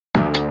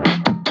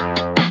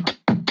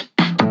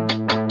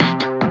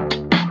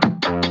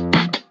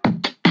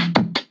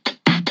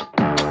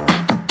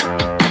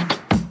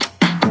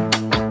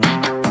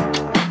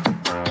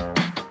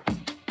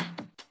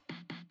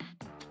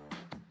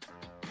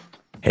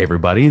Hey,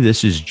 everybody,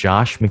 this is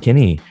Josh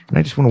McKinney, and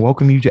I just want to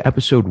welcome you to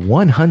episode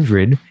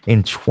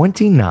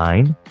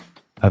 129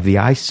 of the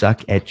I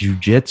Suck at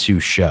Jiu-Jitsu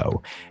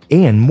show.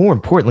 And more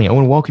importantly, I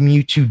want to welcome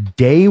you to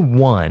day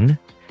one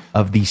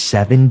of the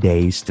 7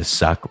 days to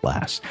suck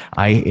less.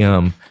 I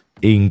am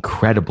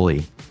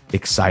incredibly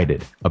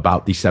excited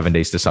about the 7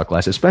 days to suck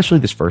less, especially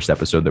this first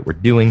episode that we're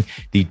doing,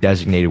 the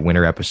designated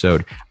winner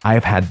episode. I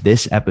have had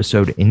this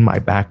episode in my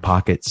back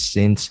pocket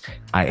since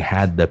I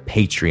had the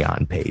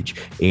Patreon page,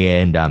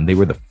 and they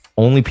were the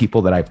only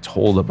people that I've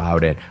told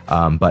about it.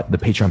 But the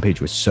Patreon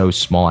page was so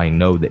small, I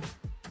know that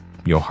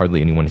hardly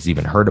anyone has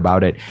even heard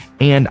about it.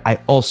 And I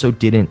also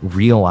didn't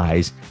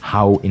realize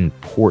how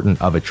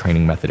important of a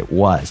training method it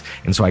was.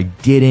 And so I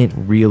didn't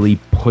really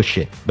push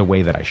it the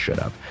way that I should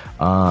have.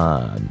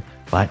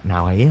 But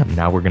now I am.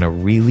 Now we're going to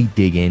really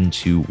dig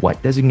into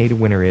what designated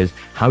winner is,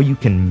 how you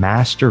can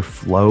master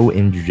flow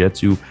in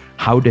jiu-jitsu,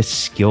 how to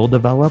skill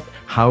develop,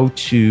 how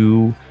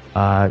to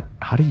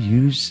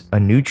use a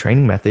new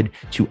training method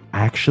to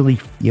actually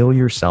feel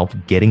yourself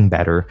getting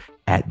better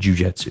at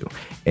jiu-jitsu.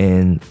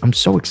 And I'm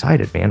so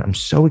excited, man. I'm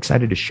so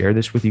excited to share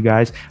this with you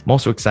guys. I'm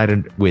also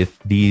excited with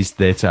these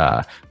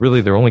that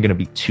really they're only going to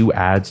be 2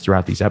 ads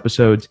throughout these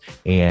episodes,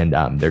 and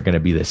they're going to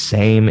be the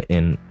same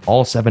in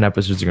all 7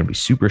 episodes. They're going to be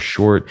super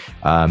short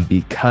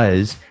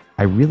because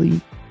I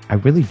really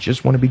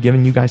just want to be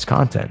giving you guys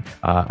content.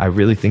 I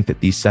really think that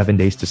these 7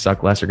 days to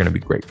suck less are going to be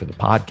great for the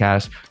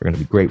podcast. They're going to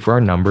be great for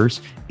our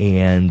numbers.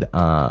 And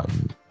I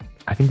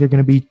think they're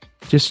going to be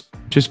just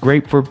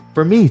great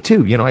for me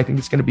too. I think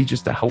it's going to be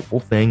just a helpful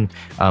thing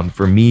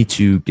for me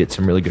to get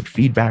some really good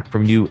feedback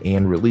from you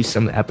and release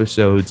some of the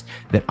episodes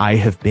that I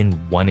have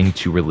been wanting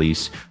to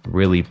release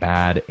really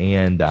bad.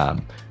 And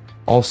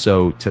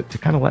also to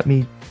kind of let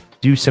me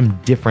do some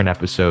different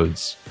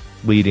episodes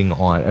leading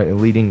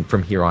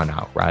from here on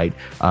out, right?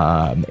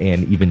 And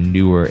even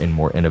newer and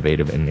more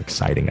innovative and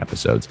exciting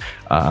episodes.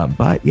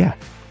 But yeah,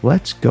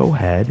 let's go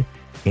ahead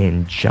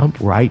and jump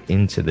right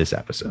into this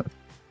episode.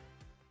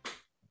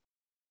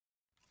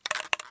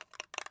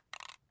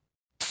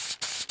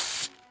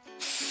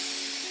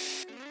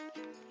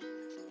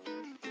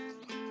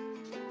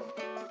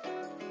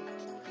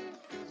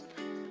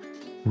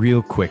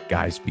 Real quick,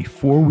 guys,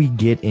 before we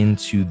get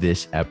into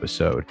this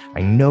episode,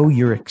 I know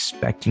you're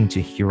expecting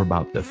to hear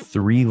about the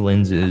 3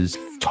 lenses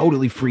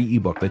totally free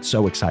ebook. That's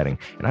so exciting.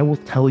 And I will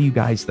tell you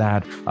guys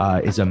that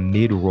is a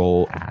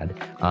mid-roll ad.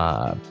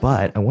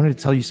 But I wanted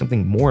to tell you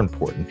something more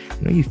important.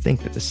 You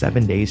think that the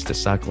 7 days to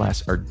suck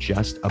less are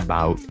just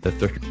about the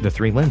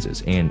 3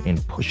 lenses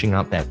and pushing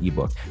out that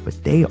ebook,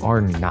 but they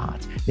are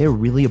not. They're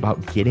really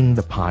about getting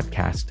the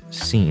podcast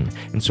seen.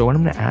 And so what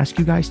I'm going to ask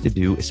you guys to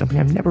do is something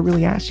I've never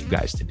really asked you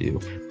guys to do.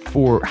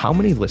 For how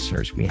many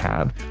listeners we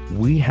have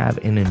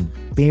an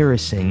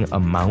embarrassing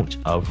amount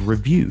of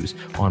reviews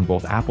on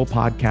both Apple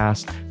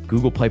Podcasts,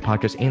 Google Play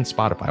Podcasts, and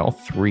Spotify, all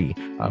 3.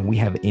 We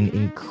have an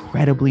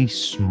incredibly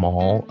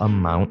small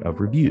amount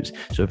of reviews.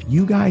 So if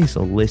you guys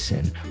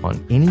listen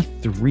on any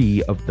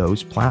 3 of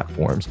those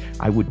platforms,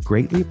 I would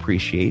greatly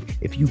appreciate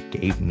if you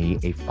gave me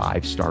a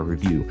 5-star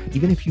review.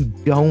 Even if you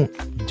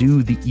don't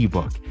do the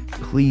ebook,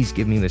 please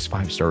give me this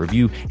 5-star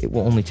review. It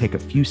will only take a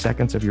few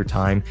seconds of your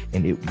time,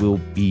 and it will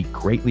be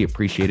greatly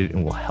appreciated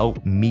and will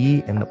help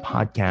me and the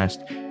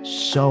podcast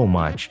so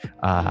much.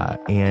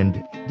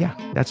 And yeah,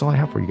 that's all I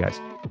have for you guys.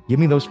 Give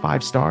me those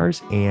 5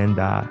 stars and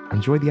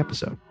enjoy the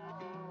episode.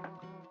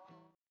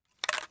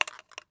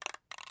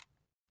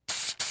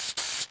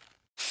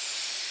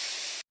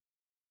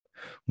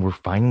 We're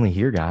finally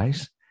here,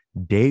 guys.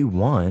 Day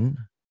 1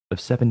 of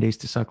 7 days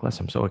to suck less.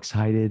 I'm so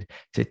excited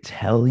to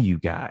tell you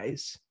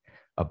guys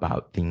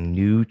about the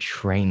new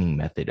training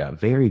method.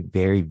 Very,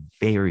 very,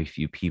 very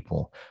few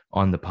people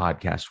on the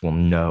podcast will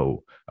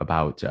know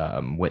about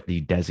what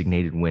the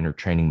designated winner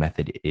training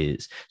method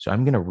is. So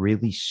I'm going to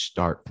really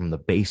start from the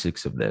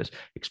basics of this,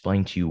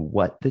 explain to you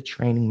what the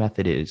training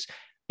method is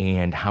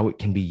and how it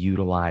can be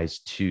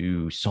utilized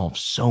to solve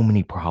so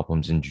many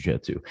problems in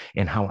jiu-jitsu,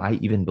 and how I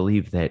even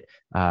believe that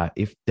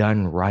if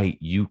done right,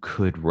 you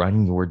could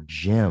run your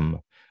gym,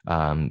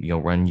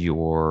 run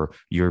your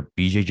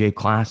BJJ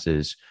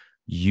classes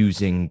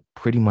using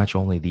pretty much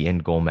only the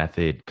end goal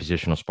method,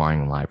 positional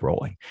sparring, and live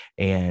rolling.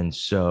 And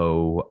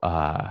so,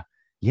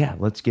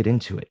 let's get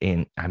into it.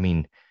 And I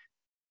mean,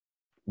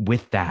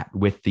 with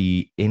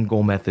the end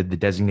goal method, the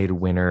designated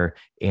winner,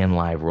 and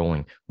live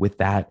rolling, with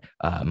that,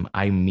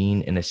 I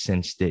mean, in a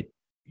sense that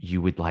you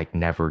would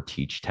never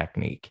teach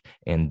technique.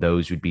 And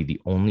those would be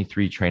the only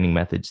 3 training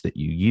methods that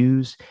you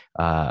use.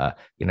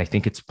 And I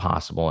think it's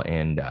possible.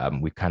 And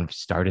we kind of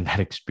started that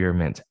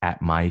experiment at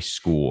my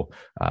school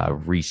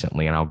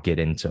recently, and I'll get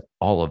into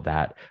all of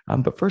that.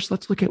 But first,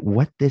 let's look at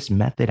what this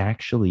method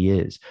actually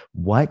is.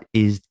 What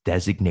is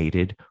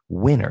designated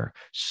winner?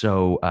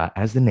 So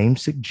as the name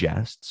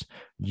suggests,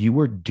 you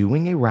are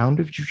doing a round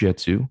of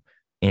jiu-jitsu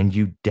and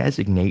you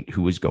designate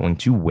who is going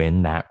to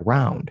win that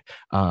round.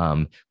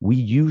 We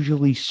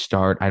usually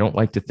start, I don't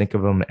like to think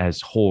of them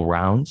as whole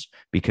rounds,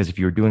 because if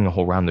you're doing a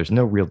whole round, there's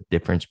no real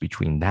difference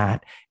between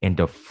that and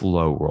a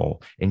flow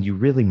roll. And you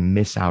really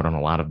miss out on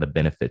a lot of the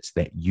benefits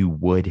that you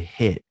would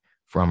hit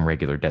from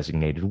regular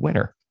designated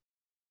winner.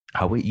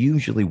 How it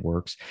usually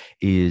works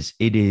is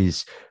it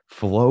is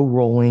flow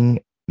rolling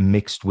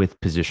mixed with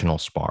positional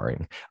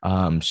sparring.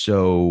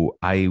 So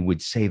I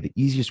would say the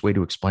easiest way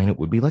to explain it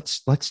would be,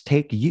 let's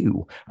take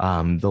you,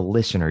 the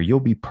listener. You'll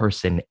be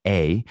person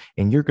A,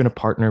 and you're going to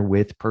partner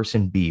with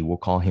person B. We'll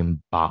call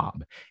him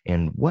Bob.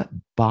 And what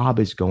Bob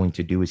is going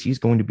to do is he's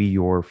going to be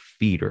your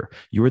feeder.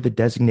 You're the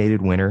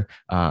designated winner.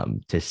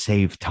 To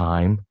save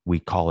time, we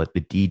call it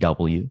the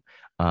DW.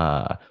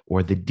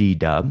 Or the D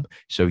dub.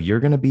 So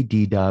you're going to be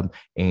D dub,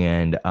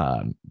 and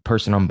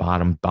person on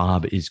bottom,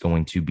 Bob, is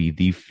going to be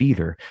the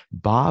feeder.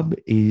 Bob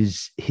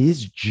is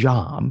his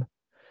job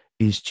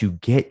is to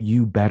get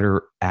you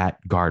better at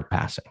guard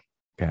passing.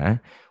 Okay.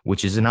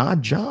 Which is an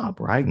odd job,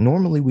 right?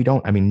 Normally we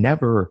don't, I mean,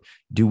 never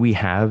do we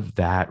have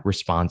that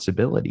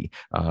responsibility.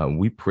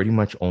 We pretty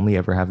much only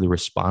ever have the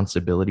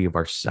responsibility of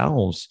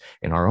ourselves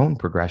in our own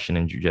progression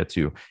in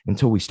jiu-jitsu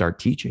until we start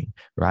teaching,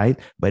 right?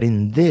 But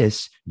in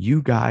this,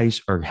 you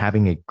guys are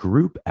having a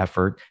group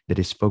effort that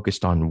is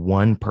focused on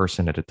one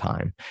person at a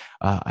time.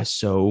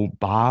 So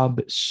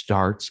Bob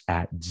starts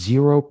at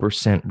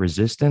 0%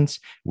 resistance.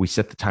 We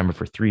set the timer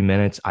for 3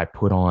 minutes. I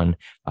put on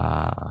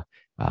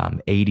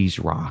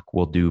 80s rock.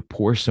 We'll do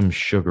Pour Some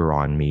Sugar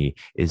on Me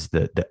is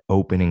the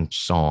opening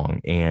song.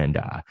 And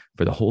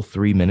for the whole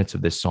 3 minutes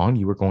of this song,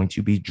 you are going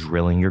to be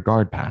drilling your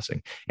guard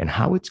passing. And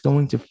how it's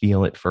going to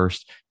feel at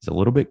first is a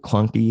little bit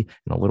clunky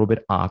and a little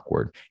bit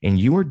awkward. And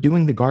you are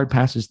doing the guard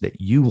passes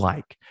that you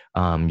like.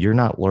 You're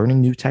not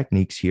learning new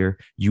techniques here.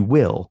 You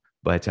will,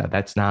 but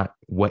that's not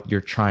what you're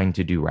trying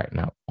to do right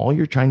now. All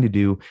you're trying to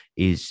do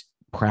is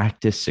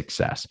practice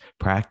success,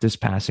 practice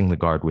passing the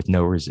guard with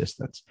no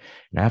resistance.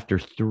 And after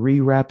 3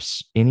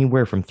 reps,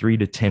 anywhere from 3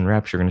 to 10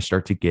 reps, you're going to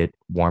start to get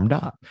warmed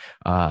up.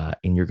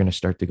 And you're going to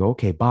start to go,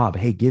 okay, Bob,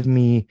 hey, give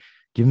me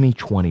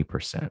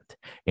 20%.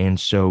 And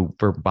so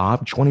for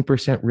Bob,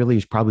 20% really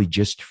is probably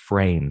just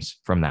frames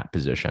from that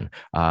position.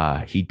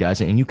 He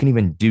doesn't, and you can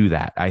even do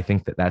that. I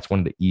think that that's one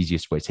of the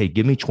easiest ways. Hey,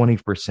 give me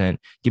 20%,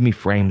 give me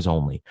frames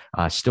only,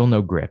 still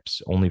no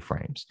grips, only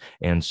frames.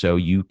 And so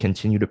you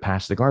continue to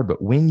pass the guard.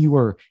 But when you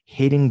are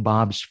hitting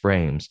Bob's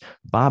frames,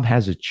 Bob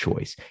has a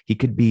choice. He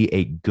could be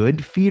a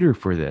good feeder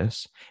for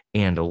this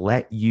and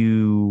let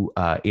you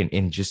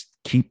and just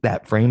keep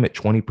that frame at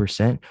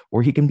 20%,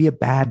 or he can be a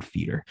bad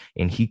feeder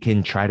and he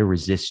can try to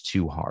resist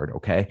too hard.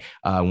 Okay.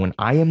 When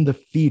I am the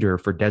feeder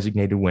for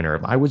designated winner,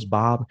 if I was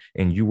Bob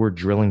and you were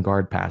drilling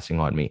guard passing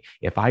on me,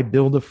 if I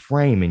build a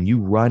frame and you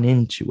run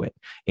into it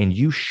and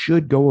you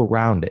should go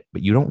around it,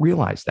 but you don't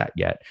realize that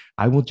yet,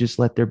 I will just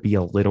let there be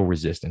a little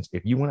resistance.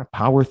 If you want to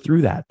power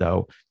through that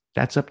though,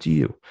 that's up to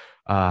you.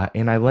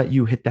 And I let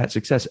you hit that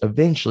success.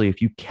 Eventually,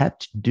 if you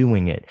kept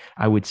doing it,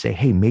 I would say,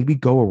 hey, maybe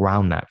go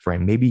around that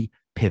frame, maybe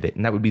pivot.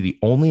 And that would be the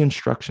only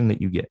instruction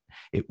that you get.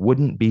 It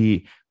wouldn't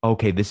be,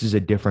 okay, this is a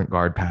different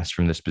guard pass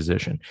from this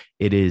position.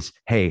 It is,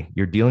 hey,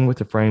 you're dealing with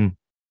the frame.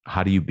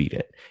 How do you beat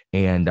it?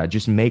 And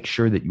just make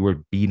sure that you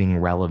are beating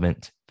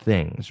relevant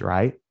things,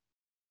 right?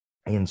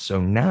 And so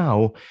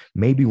now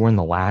maybe we're in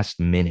the last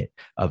minute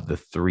of the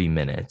 3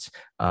 minutes.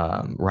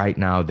 Right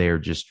now, they're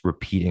just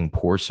repeating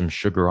Pour Some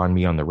Sugar on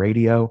Me on the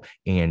radio,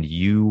 and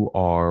you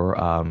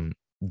are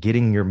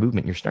getting your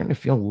movement. You're starting to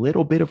feel a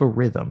little bit of a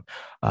rhythm.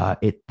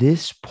 At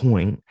this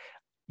point,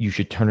 you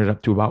should turn it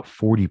up to about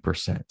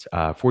 40%,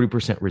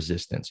 40%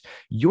 resistance.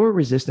 Your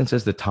resistance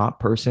as the top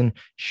person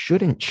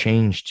shouldn't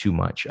change too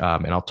much.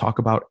 And I'll talk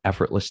about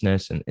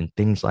effortlessness and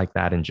things like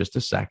that in just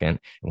a second. And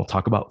we'll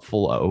talk about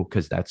flow,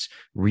 because that's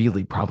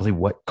really probably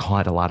what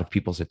caught a lot of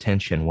people's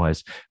attention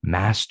was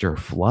master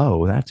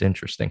flow. That's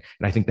interesting.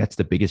 And I think that's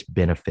the biggest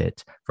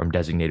benefit from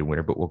designated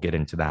winner, but we'll get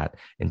into that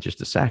in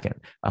just a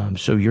second.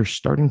 So you're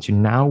starting to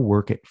now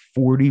work at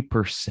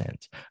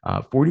 40%.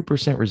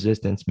 40%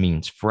 resistance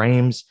means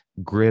frames,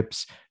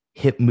 grips,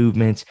 hip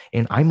movements,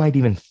 and I might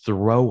even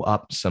throw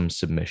up some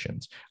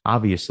submissions.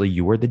 Obviously,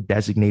 you are the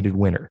designated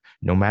winner.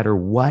 No matter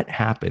what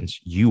happens,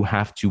 you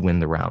have to win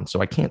the round. So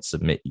I can't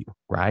submit you,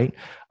 right?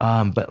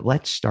 But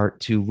let's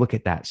start to look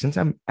at that. Since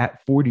I'm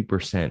at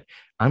 40%,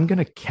 I'm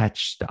going to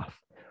catch stuff.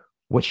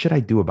 What should I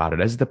do about it?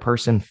 As the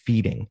person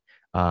feeding,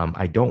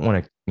 I don't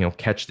want to,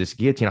 catch this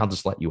guillotine. I'll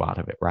just let you out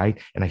of it, right?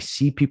 And I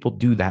see people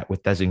do that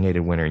with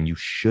designated winner, and you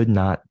should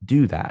not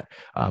do that.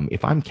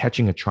 If I'm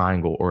catching a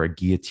triangle or a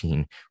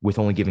guillotine with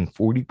only giving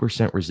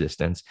 40%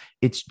 resistance,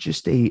 it's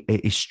just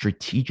a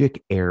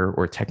strategic error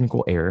or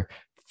technical error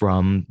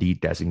from the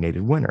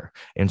designated winner.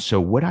 And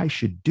so what I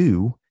should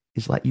do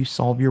is let you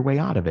solve your way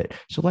out of it.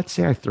 So let's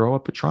say I throw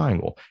up a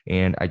triangle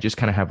and I just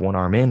kind of have one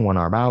arm in, one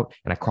arm out,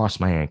 and I cross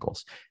my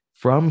ankles.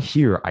 From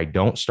here, I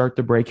don't start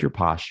to break your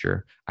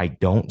posture. I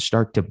don't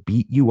start to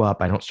beat you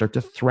up. I don't start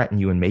to threaten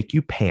you and make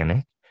you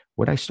panic.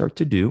 What I start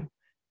to do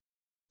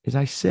is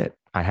I sit.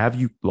 I have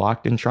you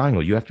locked in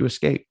triangle. You have to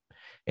escape.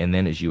 And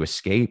then as you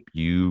escape,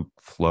 you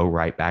flow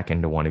right back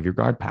into one of your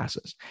guard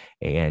passes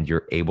and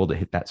you're able to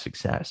hit that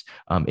success.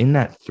 In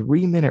that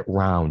 3-minute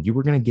round, you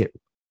were going to get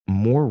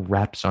more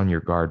reps on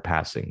your guard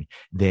passing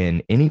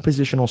than any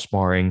positional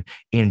sparring,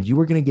 and you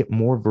are going to get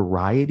more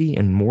variety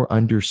and more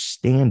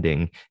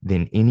understanding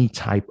than any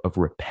type of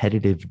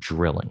repetitive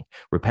drilling.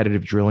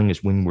 Repetitive drilling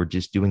is when we're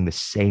just doing the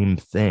same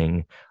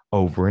thing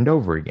over and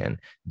over again.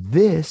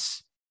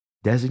 This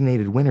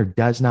designated winner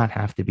does not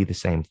have to be the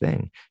same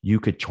thing. You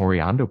could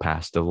Toreando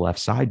pass to the left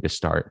side to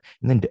start.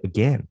 And then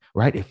again,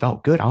 right? It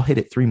felt good. I'll hit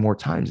it 3 more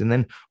times. And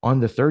then on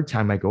the third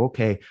time, I go,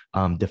 okay,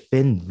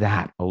 defend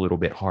that a little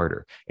bit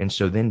harder. And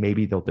so then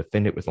maybe they'll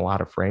defend it with a lot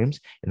of frames.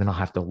 And then I'll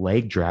have to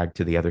leg drag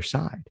to the other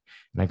side.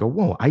 And I go,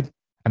 whoa, I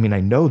mean,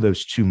 I know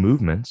those 2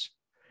 movements,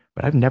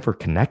 but I've never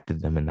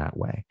connected them in that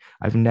way.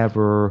 I've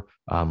never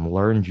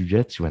learned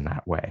jujitsu in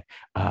that way.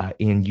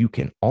 And you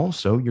can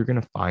also, you're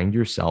going to find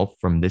yourself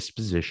from this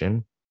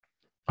position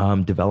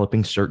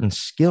developing certain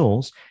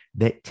skills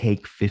that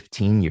take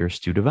 15 years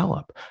to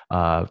develop.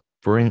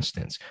 For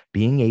instance,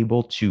 being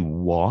able to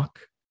walk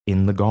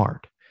in the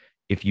guard.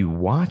 If you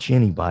watch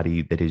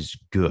anybody that is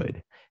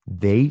good,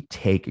 they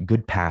take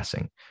good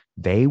passing.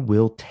 They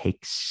will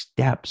take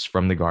steps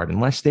from the guard,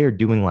 unless they are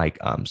doing like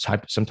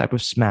some type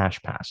of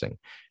smash passing.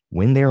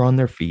 When they're on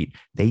their feet,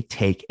 they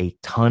take a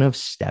ton of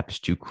steps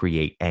to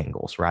create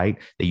angles, right?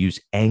 They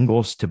use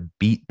angles to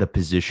beat the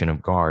position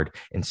of guard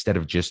instead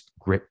of just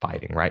grip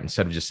fighting, right?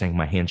 Instead of just saying,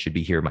 my hand should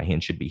be here, my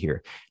hand should be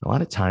here. And a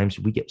lot of times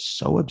we get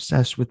so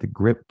obsessed with the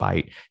grip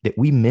fight that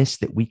we miss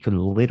that we can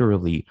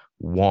literally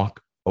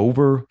walk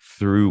over,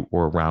 through,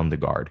 or around the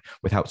guard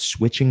without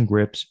switching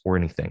grips or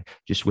anything,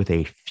 just with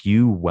a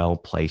few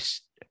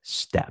well-placed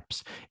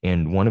steps.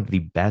 And one of the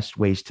best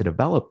ways to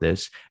develop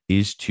this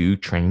is to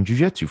train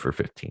jujitsu for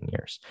 15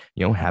 years.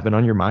 Have it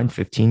on your mind.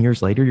 15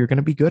 years later, you're going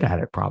to be good at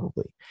it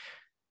probably.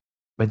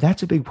 But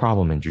that's a big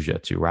problem in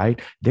jujitsu, right?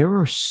 There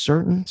are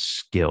certain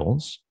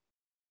skills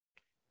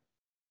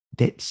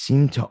that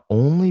seem to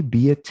only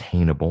be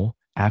attainable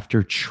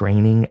after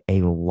training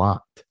a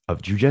lot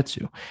of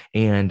jujitsu.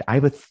 And I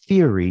have a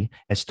theory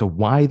as to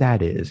why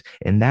that is.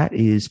 And that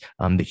is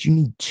that you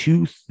need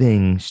 2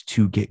 things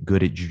to get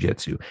good at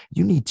jujitsu.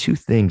 You need 2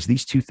 things,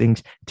 these 2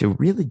 things to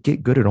really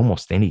get good at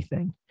almost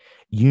anything.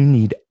 You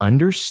need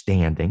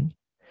understanding.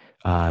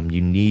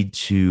 You need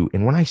to,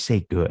 and when I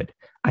say good,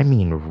 I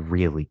mean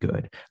really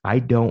good. I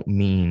don't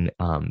mean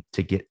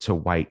to get to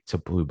white to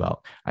blue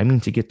belt. I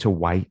mean to get to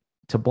white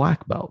to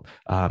black belt.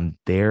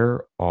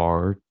 There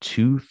are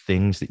 2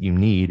 things that you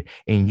need,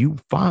 and you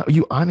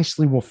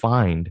honestly will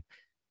find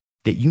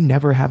that you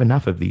never have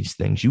enough of these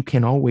things. You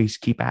can always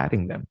keep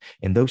adding them.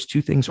 And those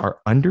 2 things are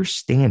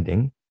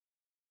understanding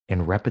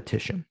and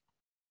repetition.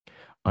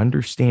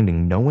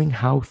 Understanding, knowing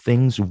how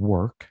things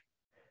work,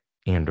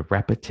 and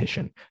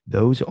repetition.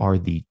 Those are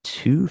the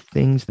 2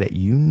 things that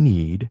you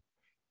need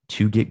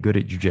to get good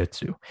at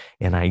jujitsu.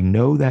 And I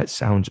know that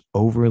sounds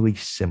overly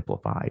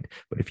simplified,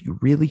 but if you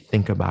really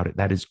think about it,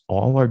 that is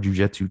all our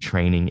jujitsu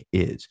training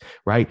is,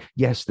 right?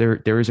 Yes,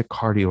 there is a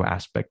cardio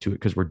aspect to it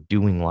because we're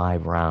doing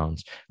live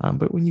rounds.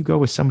 But when you go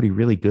with somebody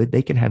really good,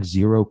 they can have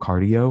 0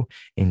 cardio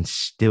and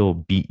still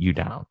beat you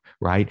down,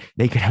 right?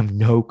 They could have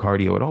no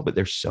cardio at all, but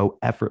they're so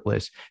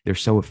effortless. They're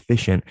so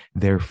efficient.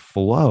 Their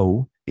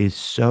flow is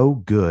so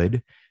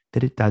good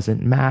that it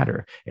doesn't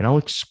matter. And I'll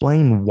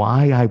explain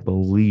why I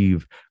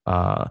believe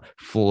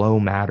flow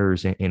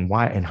matters and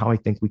why and how I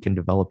think we can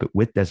develop it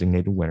with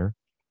designated winner.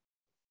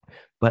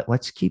 But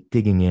let's keep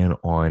digging in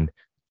on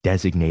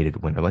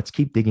designated winner. Let's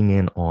keep digging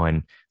in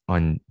on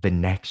the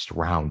next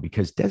round,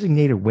 because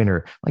designated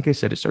winner, like I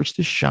said, it starts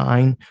to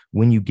shine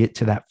when you get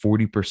to that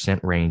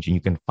 40% range and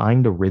you can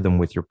find a rhythm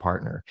with your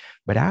partner.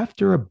 But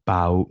after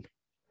about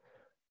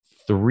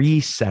 3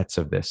 sets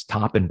of this,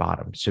 top and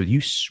bottom. So you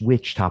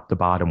switch top to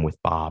bottom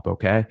with Bob,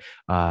 okay?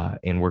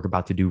 And we're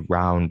about to do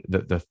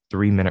the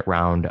 3-minute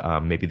round.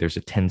 Maybe there's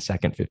a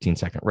 10-second,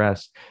 15-second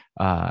rest.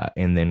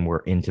 And then we're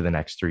into the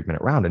next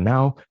 3-minute round. And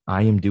now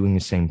I am doing the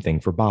same thing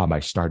for Bob.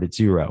 I start at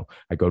 0,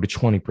 I go to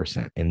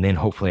 20%, and then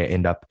hopefully I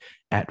end up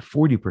at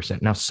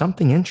 40%. Now,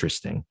 something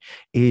interesting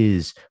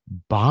is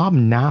Bob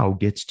now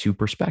gets 2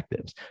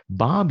 perspectives.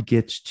 Bob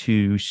gets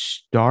to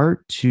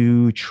start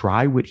to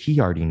try what he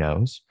already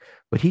knows,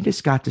 but he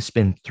just got to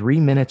spend 3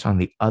 minutes on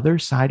the other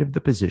side of the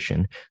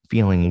position,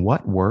 feeling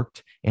what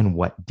worked and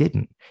what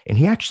didn't. And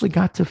he actually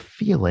got to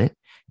feel it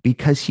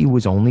because he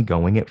was only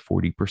going at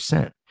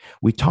 40%.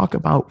 We talk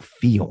about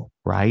feel,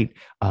 right?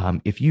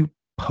 If you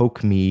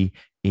poke me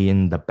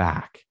in the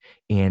back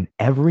and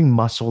every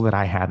muscle that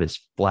I have is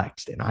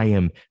flexed and I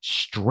am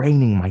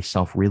straining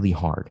myself really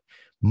hard,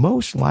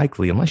 most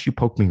likely, unless you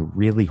poke me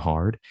really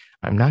hard,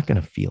 I'm not going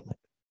to feel it.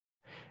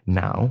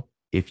 Now,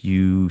 if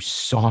you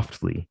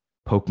softly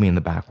poke me in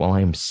the back while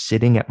I am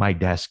sitting at my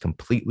desk,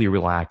 completely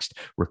relaxed,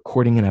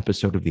 recording an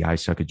episode of the I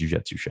Suck at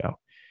Jiu-Jitsu show,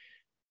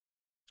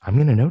 I'm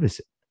going to notice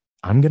it.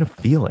 I'm going to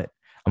feel it.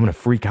 I'm going to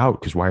freak out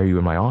because why are you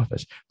in my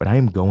office? But I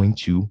am going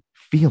to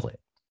feel it.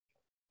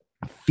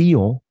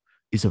 Feel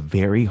is a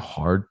very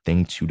hard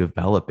thing to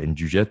develop in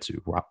jujitsu.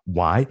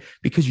 Why?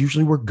 Because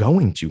usually we're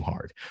going too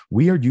hard.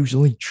 We are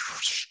usually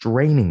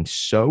straining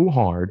so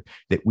hard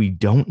that we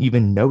don't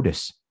even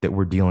notice that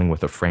we're dealing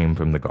with a frame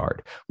from the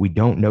guard. We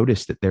don't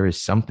notice that there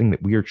is something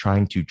that we are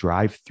trying to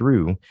drive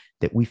through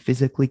that we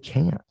physically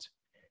can't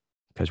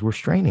because we're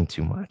straining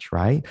too much,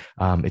 right?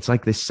 It's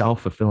like this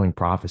self-fulfilling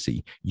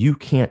prophecy. You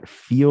can't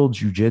feel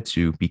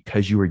jujitsu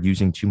because you are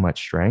using too much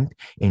strength,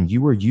 and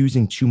you are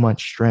using too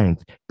much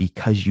strength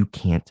because you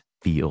can't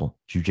feel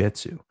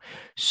jujitsu.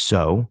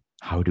 So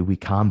how do we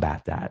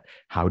combat that?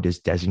 How does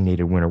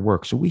designated winner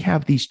work? So we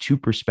have these two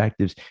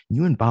perspectives.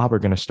 You and Bob are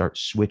going to start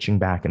switching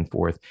back and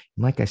forth.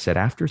 And like I said,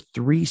 after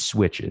 3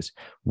 switches,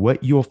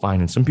 what you'll find,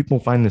 and some people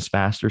find this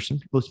faster, some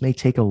people this may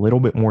take a little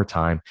bit more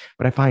time,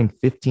 but I find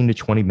 15 to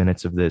 20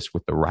 minutes of this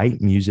with the right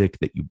music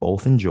that you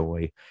both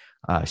enjoy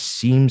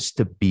seems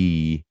to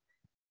be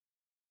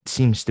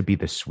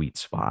the sweet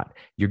spot.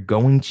 You're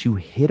going to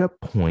hit a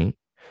point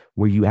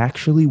where you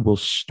actually will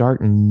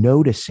start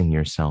noticing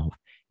yourself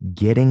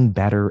getting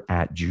better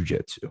at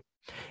jujitsu.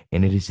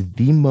 And it is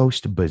the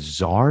most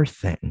bizarre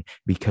thing,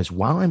 because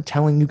while I'm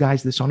telling you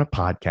guys this on a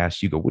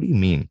podcast, you go, what do you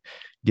mean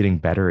getting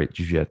better at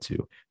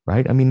jujitsu?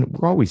 Right? I mean,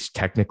 we're always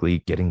technically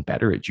getting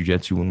better at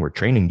jujitsu when we're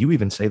training. You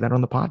even say that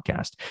on the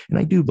podcast. And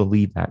I do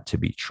believe that to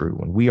be true.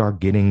 When we are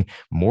getting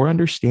more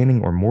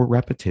understanding or more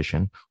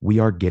repetition, we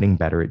are getting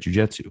better at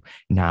jujitsu.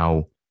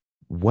 Now,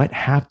 what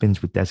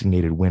happens with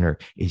designated winner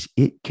is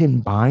it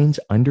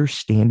combines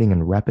understanding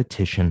and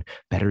repetition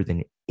better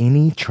than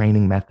any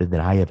training method that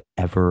I've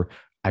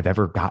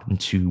ever gotten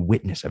to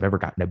witness, I've ever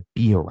gotten to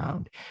be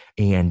around.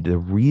 And the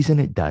reason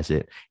it does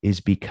it is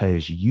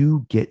because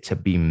you get to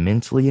be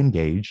mentally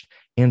engaged,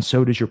 and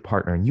so does your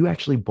partner. And you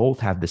actually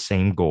both have the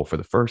same goal for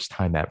the first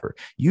time ever.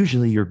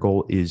 Usually your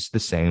goal is the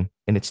same,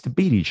 and it's to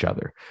beat each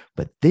other.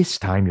 But this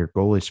time your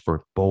goal is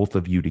for both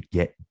of you to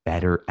get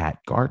better at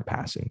guard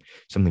passing,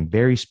 something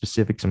very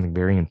specific, something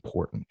very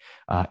important.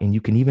 And you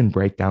can even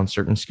break down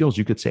certain skills.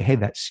 You could say, hey,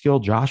 that skill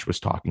Josh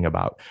was talking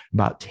about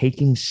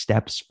taking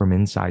steps from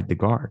inside the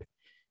guard,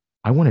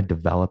 I want to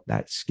develop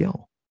that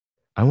skill.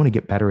 I want to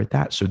get better at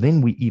that. So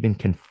then we even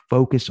can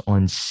focus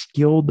on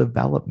skill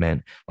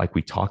development, like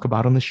we talk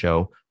about on the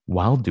show,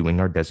 while doing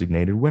our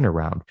designated winner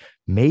round.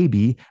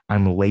 Maybe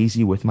I'm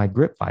lazy with my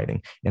grip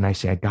fighting, and I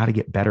say, I got to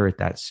get better at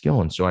that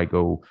skill. And so I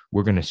go,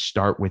 we're going to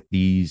start with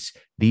these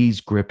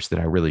grips that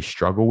I really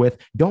struggle with.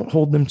 Don't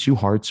hold them too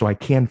hard so I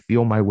can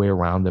feel my way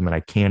around them and I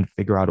can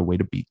figure out a way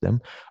to beat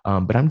them.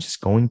 But I'm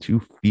just going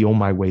to feel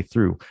my way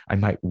through. I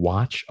might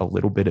watch a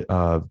little bit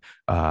of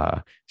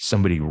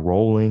somebody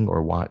rolling,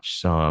 or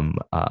watch some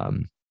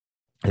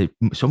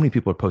so many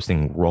people are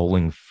posting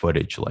rolling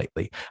footage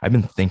lately. I've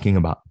been thinking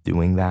about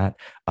doing that.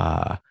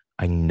 I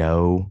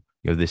know,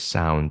 this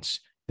sounds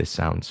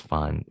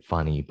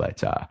funny,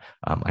 but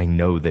I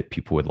know that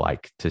people would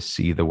like to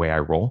see the way I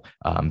roll,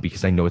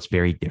 because I know it's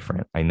very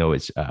different. I know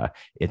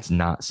it's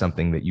not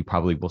something that you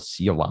probably will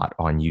see a lot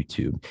on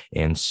YouTube,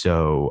 and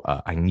so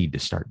I need to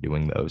start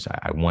doing those.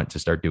 I want to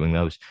start doing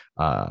those,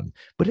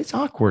 but it's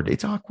awkward.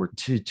 It's awkward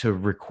to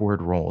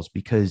record rolls,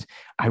 because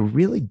I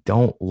really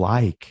don't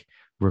like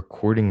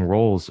recording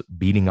rolls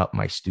beating up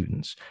my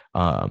students.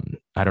 I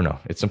don't know.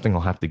 It's something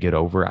I'll have to get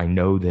over. I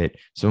know that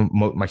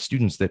my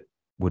students that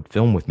would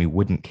film with me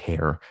wouldn't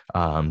care.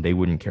 They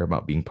wouldn't care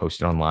about being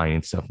posted online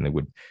and stuff, and they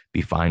would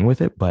be fine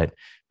with it. But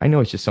I know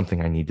it's just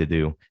something I need to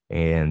do,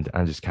 and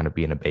I'm just kind of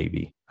being a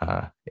baby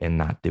and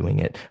not doing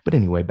it. But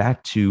anyway,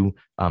 back to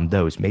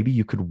those. Maybe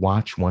you could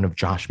watch one of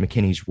Josh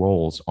McKinney's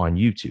rolls on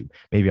YouTube.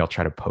 Maybe I'll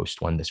try to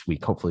post one this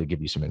week. Hopefully,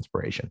 give you some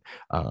inspiration.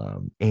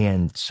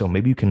 And so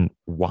maybe you can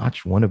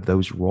watch one of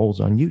those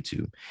rolls on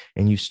YouTube,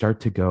 and you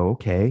start to go,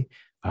 okay,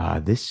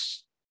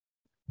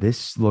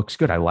 this looks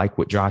good. I like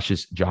what Josh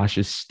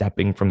is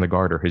stepping from the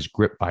guard, or his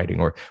grip fighting,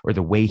 or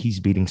the way he's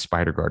beating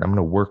spider guard. I'm going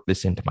to work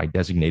this into my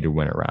designated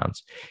winner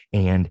rounds.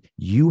 And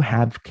you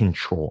have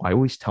control. I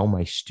always tell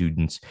my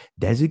students,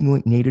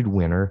 designated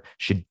winner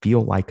should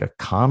feel like a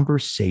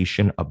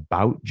conversation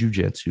about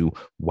jujitsu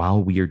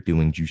while we are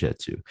doing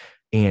jujitsu.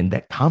 And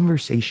that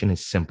conversation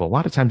is simple. A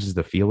lot of times as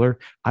the feeler,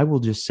 I will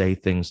just say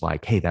things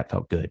like, hey, that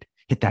felt good.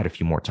 Hit that a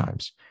few more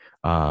times.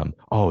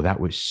 Oh, that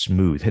was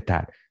smooth. Hit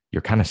that.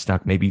 You're kind of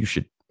stuck. Maybe you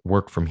should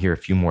work from here a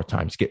few more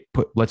times.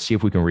 Let's see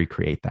if we can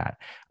recreate that.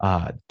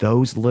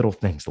 Those little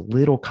things,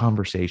 little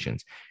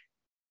conversations,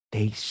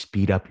 they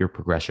speed up your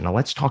progression. Now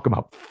let's talk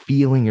about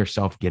feeling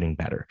yourself getting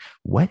better.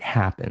 What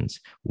happens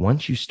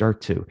once you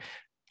start to,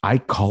 I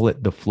call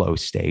it the flow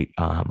state.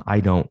 I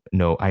don't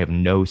know. I have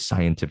no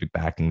scientific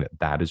backing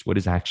that is what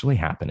is actually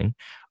happening.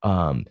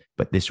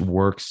 But this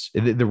works.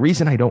 The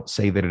reason I don't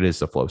say that it is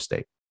the flow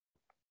state,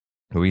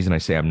 the reason I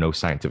say I'm no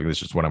scientific, this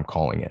is just what I'm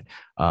calling it.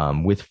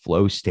 With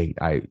flow state,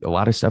 a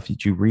lot of stuff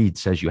that you read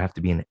says you have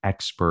to be an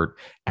expert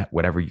at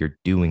whatever you're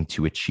doing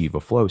to achieve a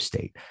flow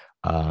state.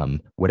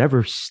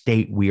 Whatever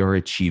state we are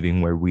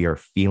achieving where we are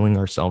feeling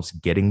ourselves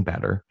getting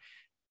better,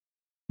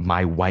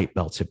 my white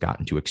belts have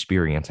gotten to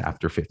experience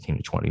after 15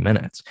 to 20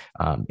 minutes.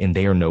 And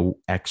they are no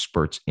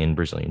experts in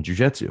Brazilian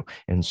Jiu-Jitsu.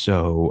 And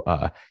so,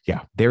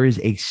 yeah, there is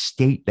a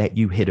state that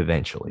you hit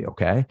eventually.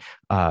 Okay.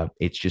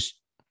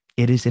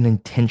 It is an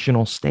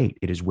intentional state.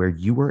 It is where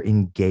you are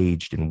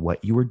engaged in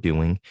what you are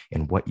doing,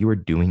 and what you are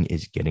doing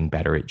is getting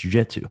better at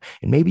jiu-jitsu.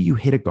 And maybe you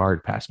hit a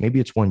guard pass. Maybe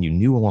it's one you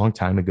knew a long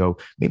time ago.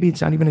 Maybe it's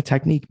not even a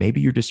technique.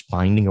 Maybe you're just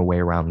finding a way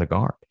around the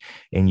guard.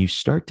 And you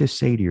start to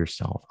say to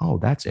yourself, oh,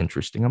 that's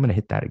interesting. I'm going to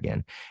hit that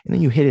again. And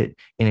then you hit it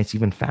and it's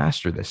even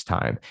faster this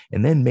time.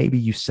 And then maybe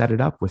you set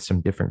it up with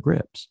some different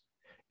grips.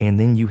 And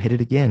then you hit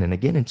it again and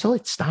again until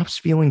it stops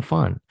feeling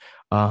fun.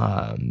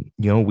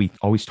 We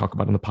always talk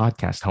about on the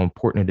podcast how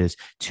important it is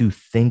to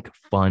think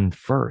fun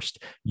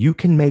first. You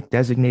can make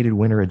designated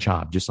winner a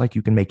job, just like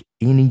you can make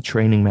any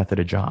training method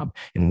a job.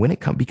 And when it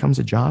becomes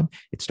a job,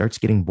 it starts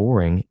getting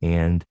boring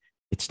and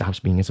it stops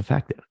being as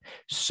effective.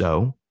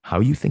 So how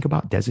you think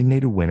about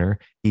designated winner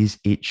is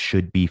it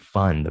should be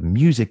fun. The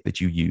music that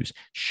you use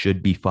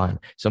should be fun.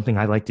 Something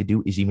I like to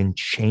do is even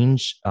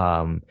change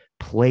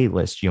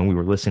playlists. We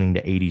were listening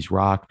to 80s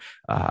rock,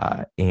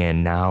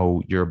 and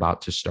now you're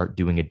about to start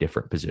doing a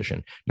different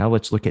position. Now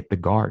let's look at the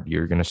guard.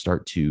 You're going to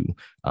start to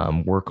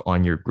work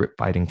on your grip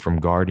fighting from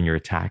guard and your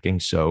attacking.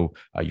 So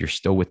you're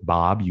still with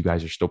Bob. You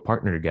guys are still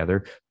partnered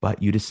together,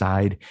 but you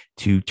decide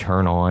to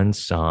turn on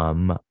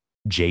some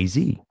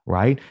Jay-Z,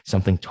 right?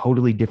 Something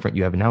totally different.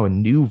 You have now a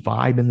new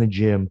vibe in the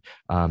gym,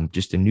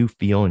 just a new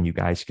feel, and you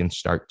guys can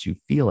start to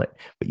feel it.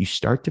 But you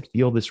start to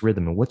feel this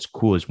rhythm. And what's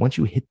cool is once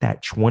you hit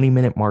that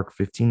 20-minute mark,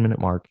 15-minute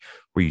mark,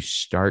 where you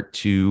start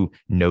to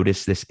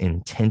notice this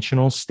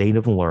intentional state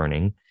of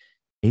learning,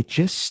 it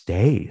just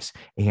stays.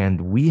 And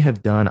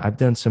I've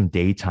done some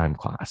daytime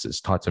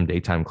classes, taught some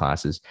daytime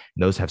classes.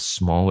 Those have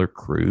smaller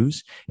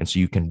crews. And so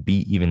you can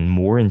be even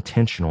more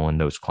intentional in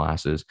those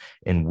classes.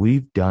 And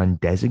we've done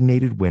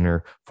designated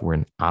winner for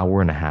an hour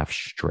and a half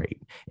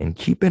straight. And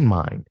keep in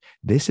mind,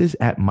 this is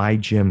at my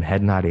gym,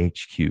 Head Nod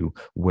HQ,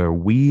 where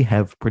we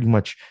have pretty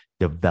much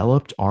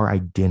developed our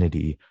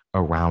identity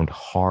around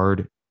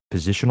hard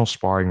positional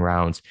sparring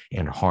rounds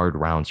and hard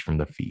rounds from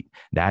the feet.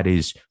 That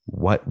is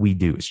what we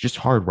do. It's just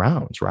hard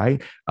rounds,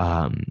 right?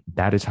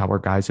 That is how our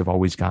guys have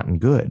always gotten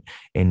good.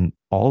 And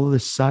all of a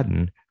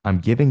sudden, I'm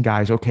giving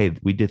guys, okay,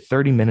 we did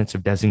 30 minutes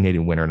of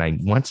designated winner. And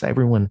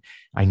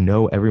I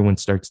know everyone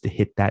starts to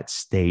hit that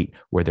state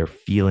where they're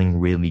feeling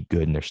really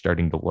good and they're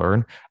starting to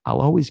learn.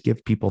 I'll always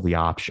give people the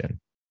option.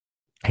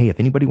 Hey,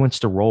 if anybody wants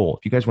to roll,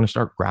 if you guys want to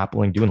start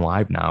grappling, doing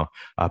live now,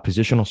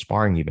 positional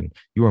sparring even,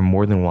 you are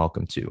more than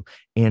welcome to.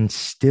 And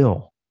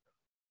still,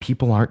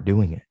 people aren't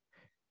doing it.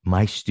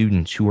 My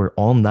students who are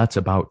all nuts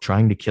about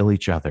trying to kill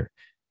each other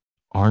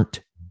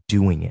aren't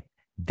doing it.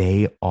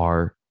 They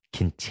are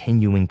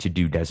continuing to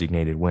do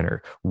designated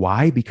winner.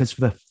 Why? Because for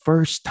the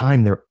first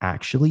time, they're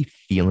actually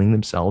feeling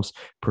themselves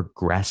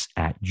progress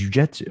at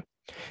jiu-jitsu.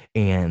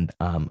 And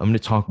I'm going to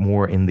talk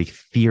more in the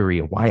theory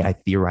of why I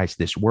theorize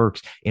this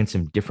works and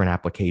some different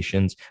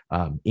applications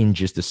in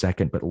just a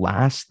second. But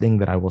last thing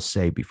that I will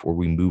say before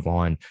we move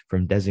on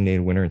from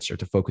designated winner and start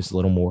to focus a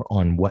little more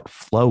on what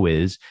flow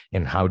is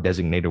and how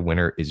designated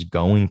winner is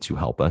going to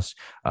help us,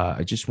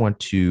 I just want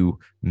to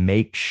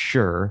make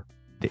sure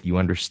that you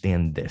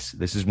understand this.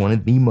 This is one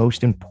of the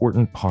most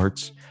important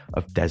parts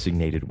of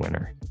designated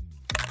winner.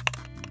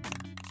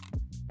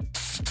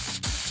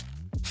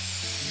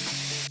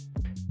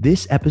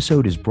 This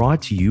episode is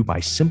brought to you by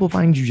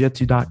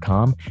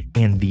SimplifyingJujitsu.com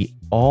and the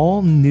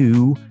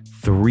all-new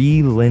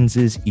 3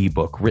 Lenses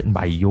ebook written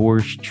by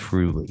yours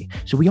truly.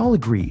 So we all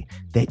agree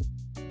that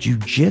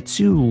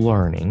jiu-jitsu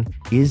learning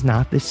is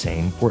not the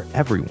same for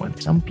everyone.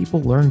 Some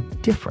people learn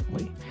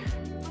differently.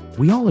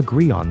 We all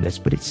agree on this,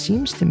 but it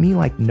seems to me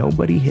like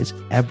nobody has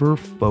ever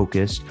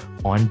focused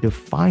on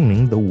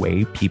defining the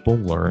way people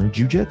learn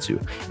jiu-jitsu.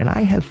 And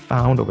I have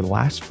found over the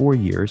last 4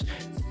 years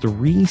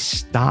 3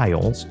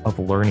 styles of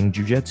learning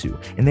jiu-jitsu,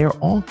 and they are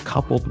all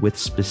coupled with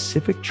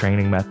specific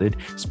training method,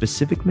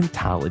 specific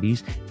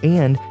mentalities,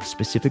 and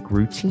specific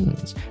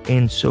routines.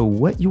 And so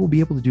what you will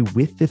be able to do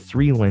with the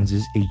 3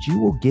 lenses is you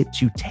will get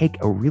to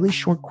take a really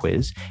short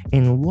quiz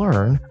and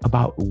learn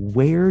about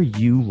where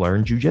you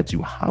learn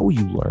jiu-jitsu, how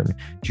you learn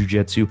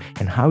jiu-jitsu,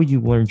 and how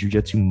you learn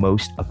jiu-jitsu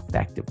most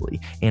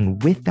effectively.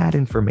 And with that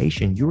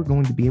information, you're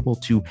going to be able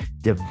to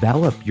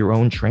develop your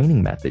own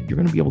training method. You're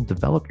going to be able to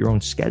develop your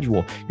own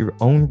schedule, your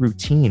own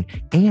routine,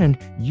 and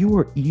you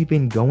are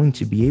even going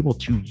to be able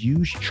to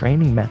use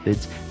training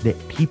methods that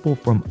people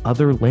from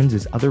other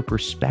lenses, other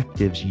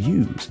perspectives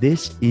use.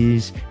 This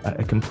is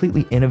a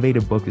completely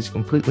innovative book. It's a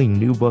completely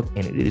new book,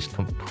 and it is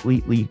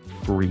completely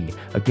free.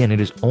 Again,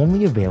 it is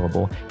only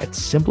available at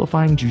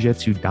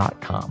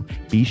SimplifyingJujitsu.com.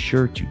 Be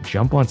sure to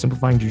jump on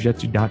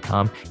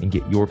SimplifyingJujitsu.com and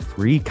get your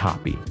free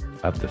copy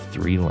of the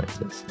 3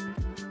 lenses.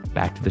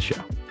 Back to the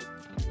show.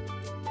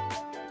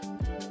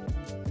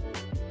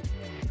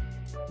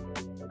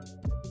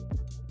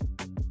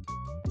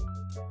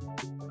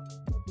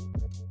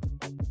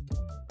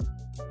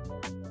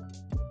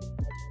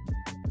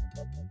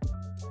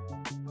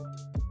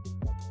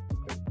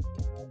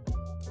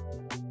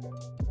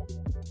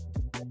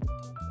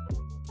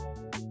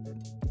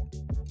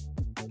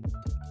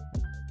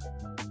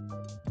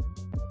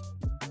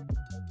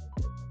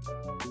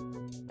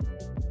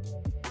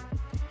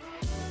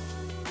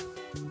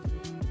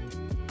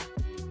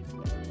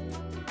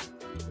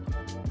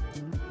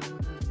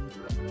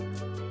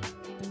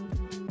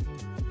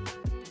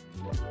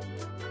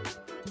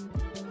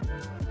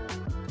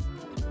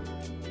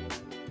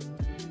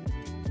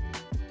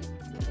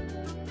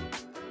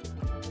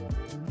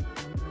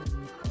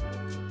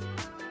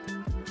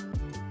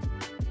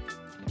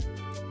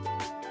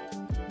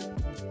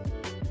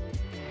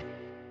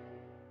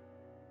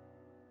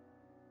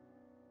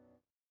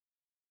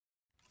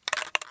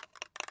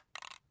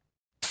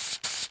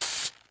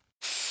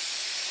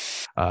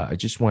 I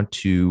just want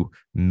to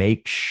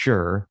make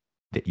sure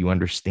that you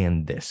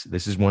understand this.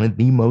 This is one of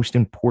the most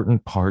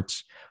important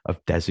parts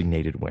of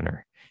designated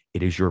winner.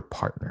 It is your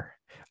partner.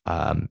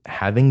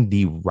 Having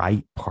the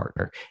right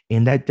partner.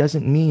 And that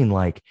doesn't mean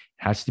like it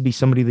has to be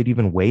somebody that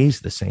even weighs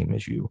the same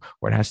as you,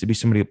 or it has to be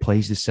somebody that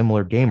plays a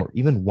similar game, or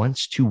even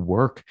wants to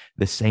work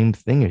the same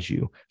thing as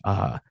you.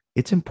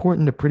 It's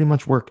important to pretty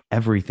much work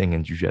everything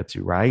in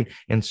jujitsu, right?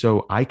 And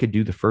so I could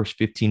do the first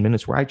 15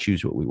 minutes where I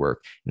choose what we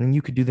work, and then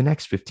you could do the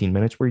next 15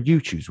 minutes where you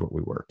choose what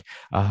we work,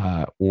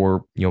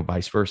 or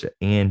vice versa.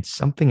 And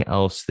something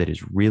else that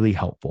is really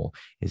helpful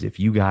is if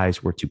you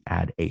guys were to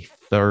add a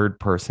third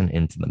person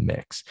into the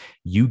mix,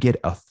 you get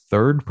a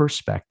third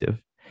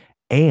perspective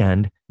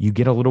and you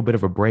get a little bit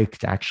of a break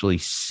to actually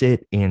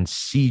sit and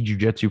see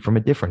jujitsu from a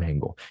different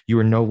angle. You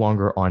are no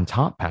longer on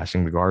top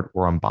passing the guard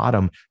or on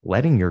bottom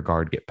letting your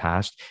guard get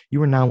passed.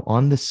 You are now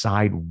on the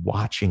side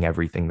watching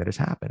everything that is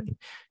happening.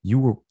 You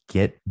will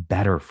get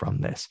better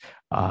from this.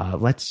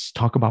 Let's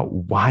talk about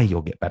why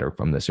you'll get better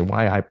from this and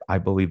why I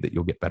believe that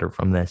you'll get better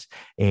from this.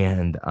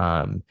 And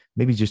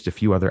maybe just a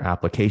few other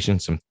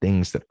applications, some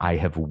things that I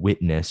have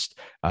witnessed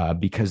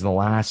because the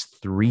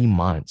last 3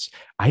 months,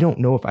 I don't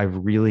know if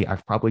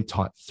I've probably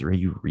taught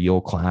 3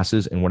 real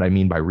classes. And what I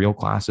mean by real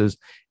classes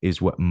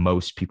is what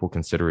most people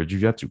consider a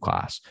jujitsu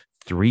class: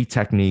 3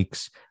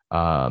 techniques,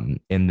 and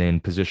then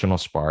positional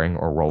sparring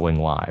or rolling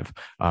live.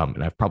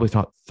 And I've probably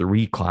taught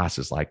 3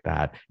 classes like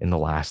that in the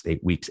last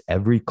 8 weeks.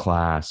 Every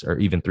class, or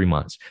even 3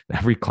 months,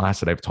 every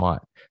class that I've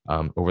taught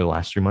over the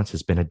last 3 months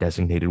has been a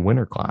designated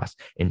winner class,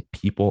 and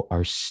people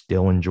are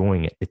still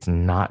enjoying it. It's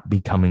not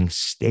becoming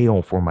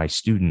stale for my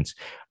students.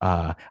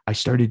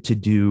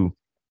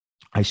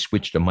 I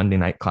switched a Monday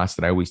night class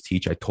that I always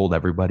teach. I told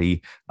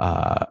everybody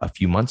a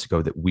few months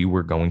ago that we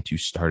were going to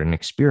start an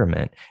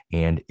experiment,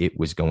 and it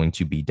was going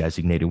to be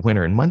designated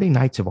winner. And Monday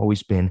nights have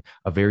always been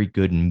a very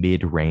good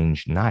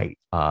mid-range night,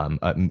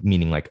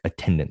 meaning like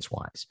attendance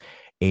wise.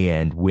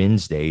 And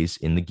Wednesdays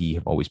in the gi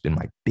have always been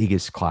my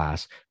biggest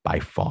class by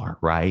far,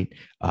 right?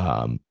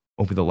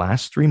 Over the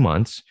last 3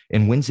 months,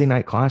 and Wednesday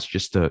night class,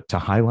 just to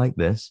highlight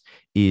this,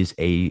 is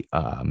a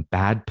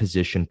bad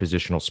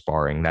positional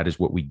sparring. That is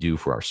what we do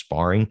for our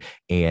sparring.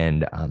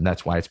 And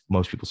that's why it's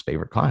most people's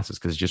favorite classes,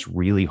 because it's just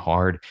really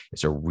hard.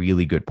 It's a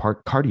really good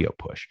cardio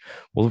push.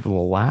 Well, over the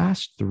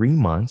last 3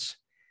 months,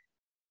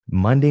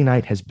 Monday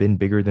night has been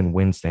bigger than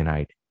Wednesday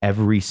night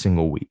every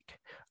single week.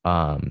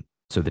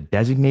 So the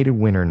designated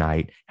winner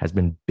night has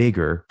been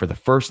bigger for the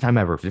first time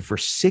ever. For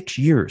 6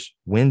 years,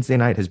 Wednesday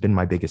night has been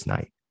my biggest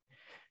night.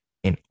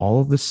 And all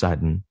of a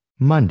sudden,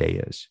 Monday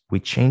is. We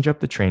change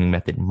up the training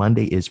method.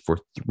 Monday is for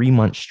 3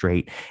 months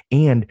straight,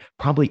 and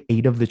probably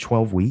 8 of the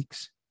 12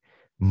 weeks.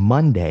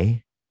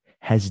 Monday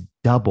has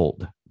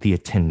doubled the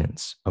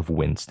attendance of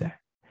Wednesday.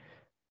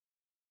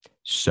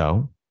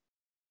 So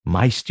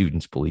my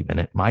students believe in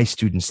it. My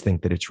students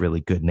think that it's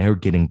really good, and they're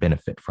getting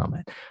benefit from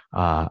it.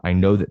 I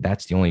know that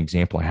that's the only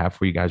example I have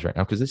for you guys right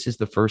now, because this is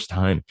the first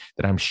time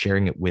that I'm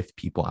sharing it with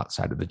people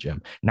outside of the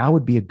gym. Now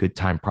would be a good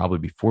time, probably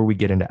before we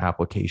get into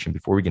application,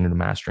 before we get into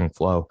mastering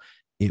flow,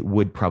 it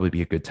would probably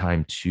be a good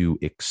time to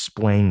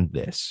explain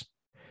this.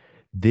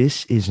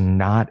 This is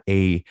not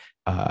a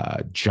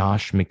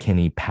Josh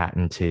McKinney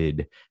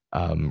patented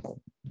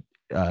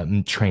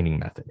training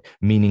method,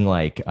 meaning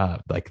like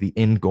the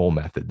end goal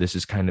method. This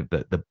is kind of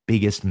the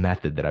biggest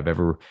method that I've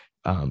ever,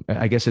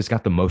 I guess it's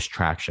got the most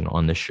traction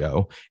on the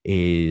show.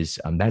 Is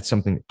that's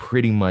something that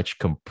pretty much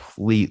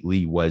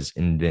completely was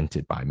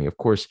invented by me. Of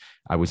course,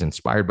 I was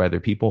inspired by other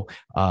people,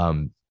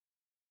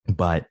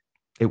 but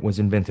it was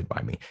invented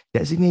by me.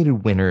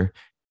 Designated winner.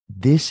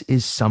 This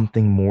is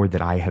something more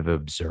that I have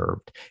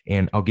observed,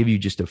 and I'll give you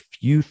just a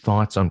few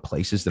thoughts on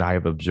places that I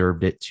have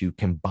observed it to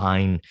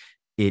combine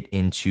it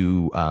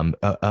into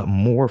a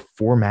more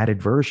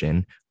formatted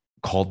version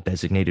called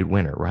designated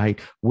winner, right?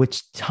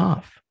 What's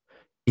tough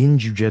in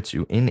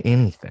jujitsu, in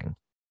anything,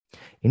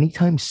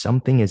 anytime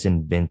something is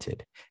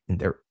invented and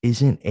there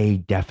isn't a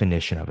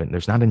definition of it,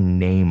 there's not a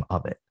name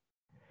of it,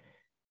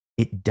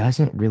 it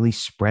doesn't really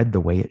spread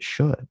the way it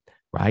should,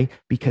 right?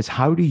 Because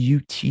how do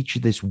you teach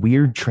this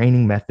weird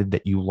training method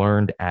that you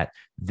learned at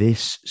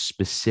this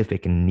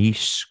specific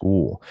niche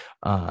school?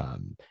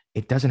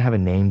 It doesn't have a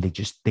name. They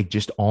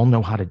just all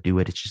know how to do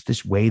it. It's just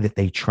this way that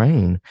they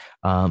train.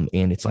 And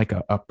it's like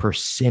a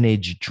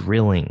percentage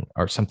drilling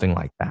or something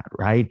like that,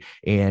 right?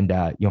 And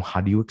how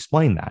do you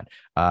explain that?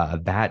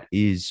 That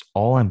is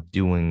all I'm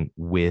doing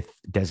with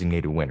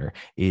designated winner.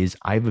 Is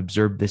I've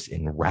observed this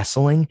in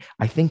wrestling.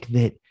 I think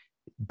that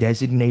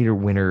designated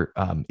winner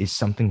is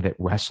something that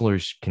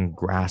wrestlers can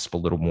grasp a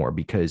little more,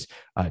 because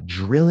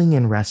drilling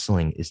in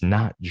wrestling is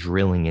not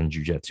drilling in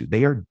jiu-jitsu.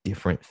 They are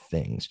different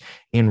things.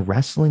 In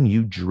wrestling,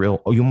 you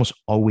almost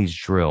always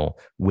drill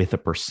with a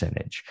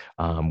percentage.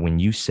 When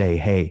you say,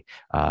 hey,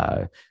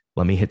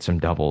 let me hit some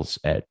doubles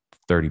at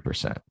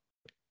 30%,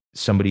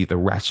 somebody, the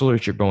wrestler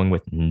that you're going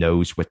with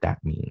knows what that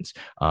means.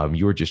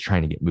 You're just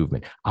trying to get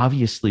movement.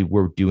 Obviously,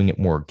 we're doing it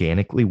more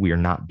organically. We are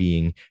not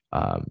being,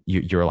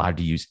 you're allowed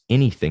to use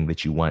anything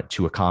that you want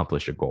to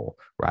accomplish a goal,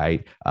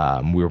 right?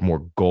 We're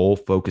more goal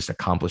focused,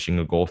 accomplishing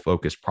a goal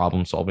focused,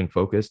 problem solving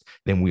focused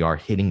than we are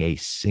hitting a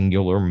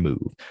singular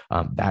move.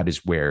 That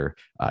is where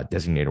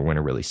designated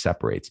winner really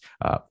separates.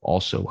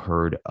 Also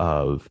heard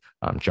of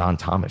John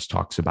Thomas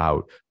talks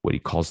about what he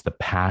calls the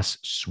pass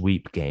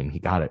sweep game. He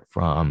got it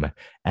from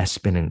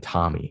Espen and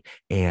Tommy.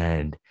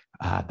 And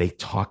they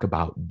talk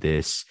about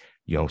this,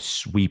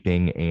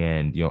 sweeping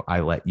and, I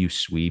let you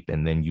sweep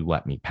and then you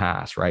let me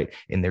pass, right?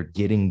 And they're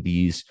getting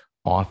these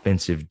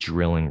offensive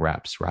drilling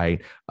reps,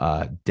 right?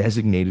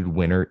 Designated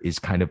winner is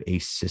kind of a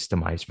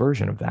systemized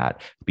version of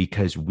that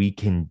because we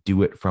can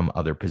do it from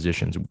other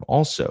positions. We've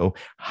also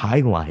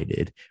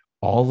highlighted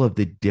all of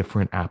the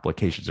different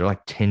applications. There are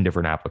like 10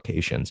 different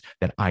applications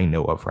that I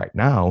know of right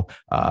now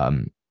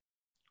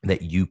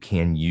that you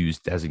can use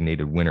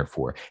designated winner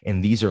for.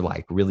 And these are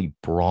like really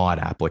broad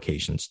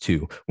applications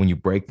too. When you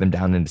break them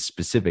down into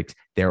specifics,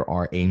 there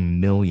are a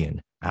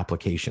million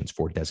applications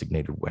for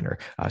designated winner.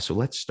 So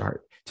let's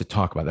start to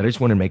talk about that. I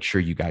just want to make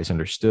sure you guys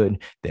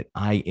understood that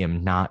I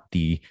am not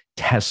the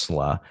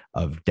Tesla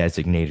of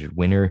designated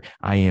winner.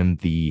 I am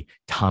the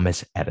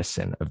Thomas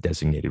Edison of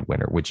designated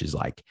winner, which is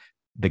like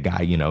the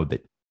guy,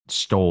 that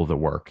stole the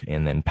work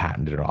and then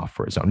patented it off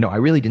for his own. No, I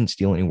really didn't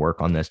steal any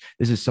work on this.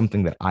 This is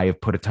something that I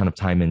have put a ton of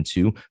time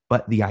into,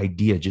 but the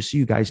idea, just so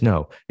you guys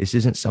know, this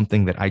isn't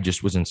something that I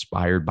just was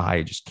inspired by.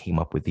 I just came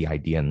up with the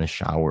idea in the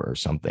shower or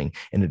something,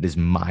 and it is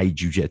my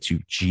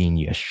jujitsu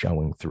genius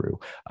showing through.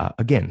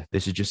 Again,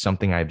 this is just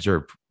something I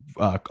observed.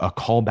 A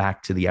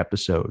callback to the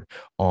episode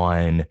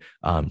on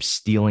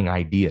stealing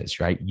ideas,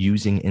 right?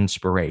 Using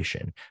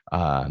inspiration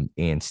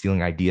and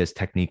stealing ideas,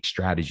 techniques,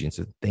 strategies,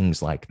 and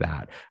things like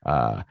that.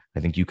 I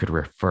think you could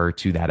refer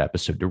to that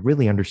episode to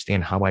really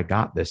understand how I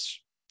got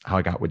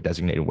what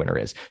designated winner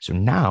is. So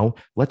now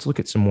let's look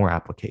at some more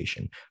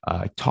application.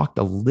 I talked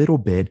a little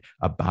bit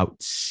about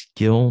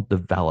skill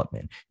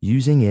development,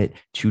 using it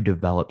to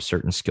develop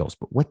certain skills.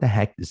 But what the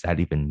heck does that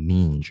even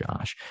mean,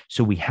 Josh?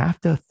 So we have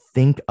to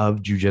think of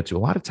jujitsu. A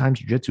lot of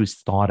times jujitsu is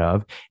thought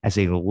of as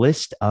a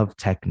list of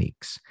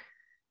techniques.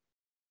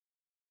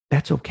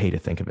 That's okay to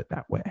think of it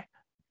that way,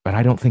 but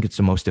I don't think it's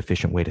the most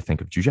efficient way to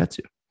think of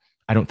jujitsu.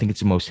 I don't think it's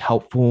the most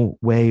helpful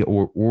way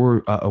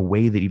or a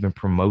way that even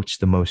promotes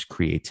the most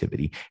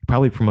creativity. It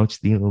probably promotes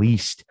the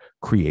least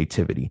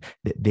creativity.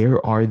 That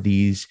there are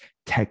these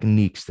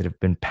techniques that have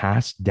been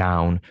passed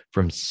down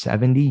from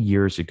 70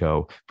 years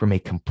ago from a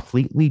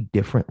completely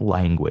different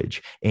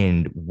language.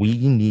 And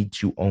we need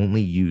to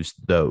only use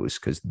those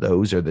because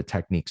those are the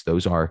techniques.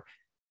 Those are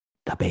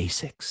the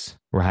basics,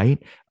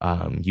 right?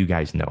 You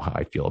guys know how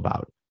I feel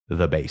about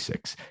the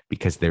basics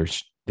because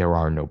there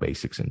are no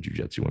basics in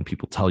jujitsu. When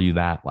people tell you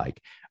that,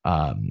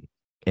 and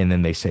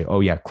then they say, oh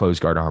yeah, close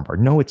guard armbar.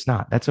 No, it's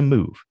not. That's a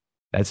move.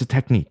 That's a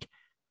technique.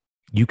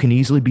 You can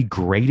easily be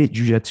great at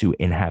jujitsu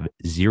and have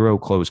zero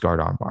close guard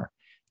armbar.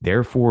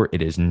 Therefore,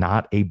 it is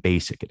not a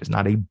basic. It is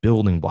not a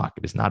building block.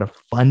 It is not a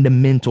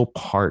fundamental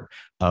part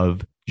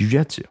of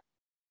jujitsu.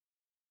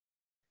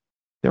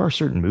 There are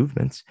certain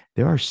movements.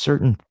 There are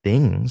certain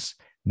things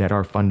that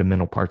are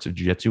fundamental parts of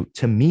jiu-jitsu.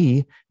 To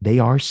me, they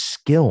are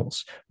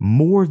skills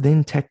more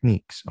than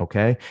techniques,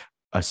 okay?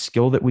 A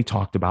skill that we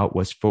talked about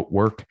was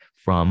footwork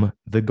from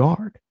the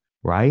guard,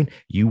 right?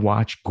 You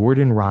watch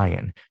Gordon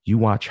Ryan, you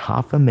watch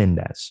Rafa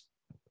Mendes.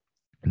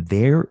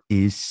 There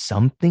is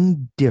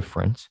something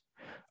different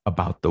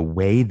about the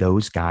way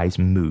those guys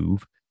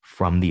move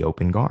from the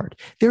open guard.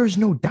 There is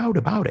no doubt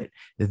about it.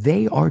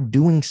 They are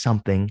doing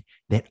something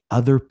that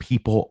other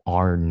people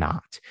are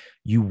not.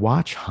 You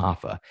watch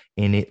Rafa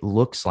and it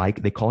looks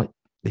like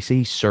they say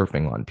he's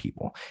surfing on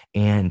people.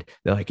 And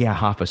they're like, yeah,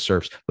 Rafa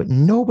surfs. But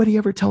nobody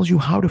ever tells you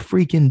how to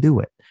freaking do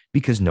it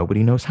because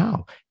nobody knows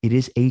how. It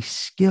is a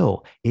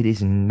skill. It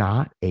is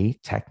not a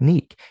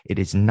technique. It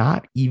is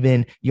not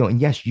even,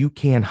 and yes, you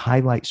can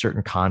highlight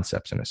certain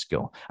concepts in a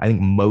skill. I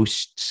think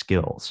most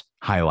skills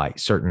highlight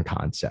certain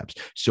concepts.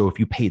 So if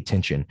you pay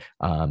attention,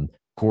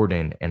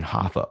 Gordon and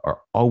Rafa are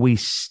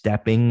always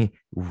stepping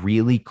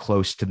really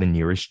close to the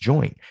nearest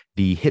joint,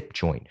 the hip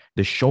joint,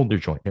 the shoulder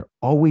joint. They're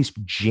always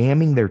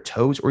jamming their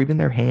toes or even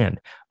their hand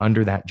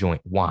under that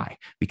joint. Why?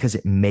 Because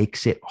it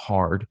makes it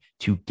hard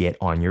to get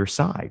on your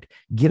side.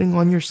 Getting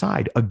on your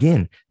side,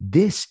 again,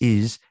 this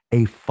is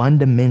a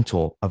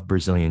fundamental of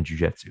Brazilian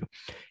Jiu-Jitsu.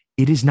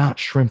 It is not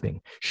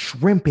shrimping.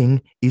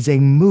 Shrimping is a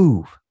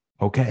move,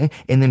 okay?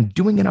 And then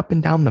doing it up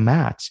and down the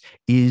mats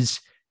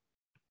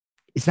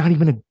it's not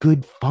even a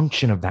good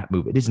function of that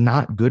move. It is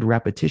not good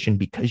repetition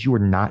because you are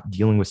not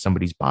dealing with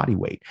somebody's body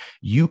weight.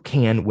 You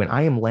can, when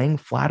I am laying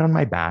flat on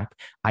my back,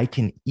 I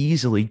can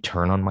easily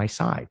turn on my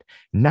side.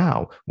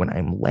 Now, when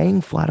I'm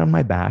laying flat on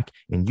my back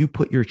and you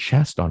put your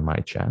chest on my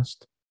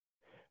chest,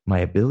 my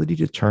ability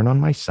to turn on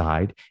my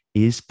side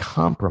is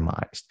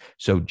compromised.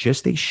 So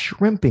just a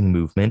shrimping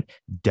movement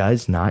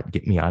does not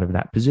get me out of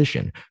that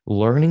position.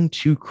 Learning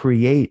to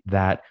create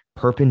that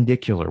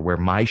perpendicular, where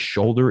my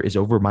shoulder is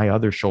over my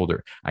other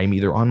shoulder. I'm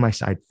either on my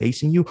side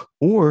facing you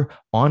or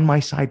on my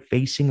side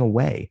facing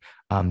away.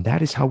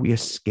 That is how we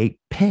escape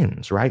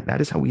pins, right?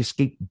 That is how we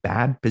escape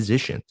bad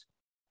positions,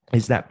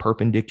 is that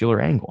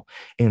perpendicular angle.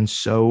 And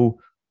so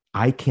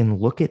I can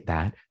look at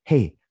that.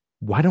 Hey,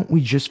 why don't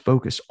we just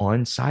focus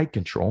on side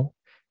control?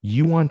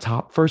 You on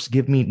top first,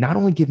 not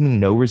only give me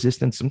no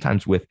resistance.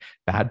 Sometimes with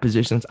bad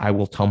positions, I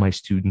will tell my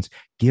students,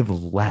 give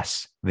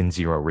less than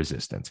zero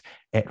resistance.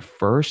 At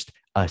first,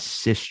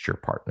 assist your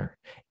partner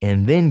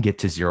and then get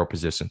to zero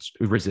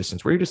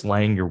resistance where you're just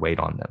laying your weight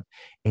on them,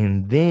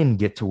 and then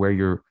get to where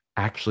you're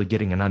actually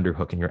getting an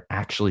underhook and you're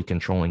actually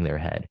controlling their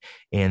head,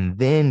 and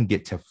then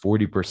get to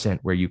 40%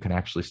 where you can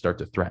actually start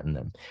to threaten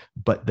them.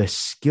 But the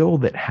skill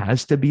that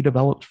has to be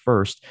developed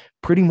first,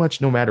 pretty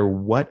much no matter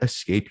what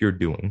escape you're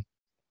doing,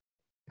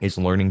 is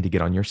learning to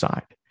get on your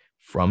side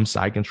from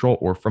side control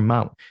or from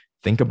mount.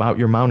 Think about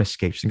your mount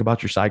escapes. Think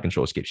about your side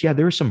control escapes. Yeah,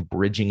 there are some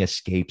bridging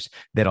escapes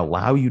that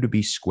allow you to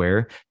be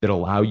square, that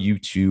allow you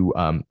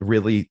to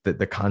really,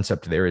 the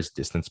concept there is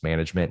distance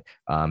management.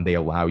 They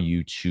allow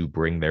you to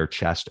bring their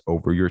chest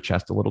over your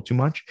chest a little too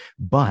much.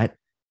 But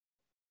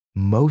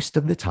most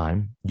of the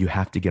time, you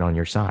have to get on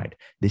your side.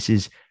 This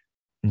is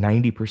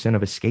 90%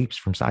 of escapes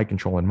from side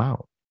control and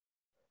mount.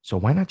 So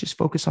why not just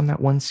focus on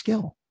that one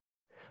skill?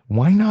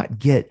 Why not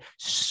get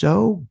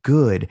so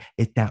good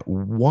at that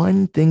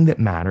one thing that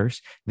matters?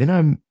 Then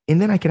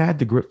I can add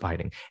the grip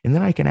fighting, and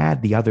then I can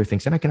add the other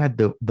things. Then I can add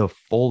the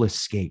full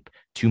escape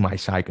to my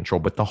side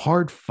control. But the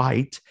hard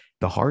fight,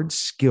 the hard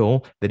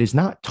skill that is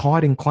not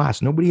taught in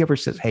class, nobody ever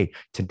says, hey,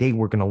 today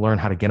we're going to learn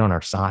how to get on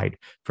our side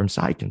from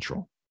side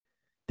control.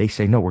 They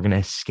say, no, we're going to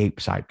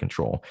escape side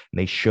control. And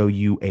they show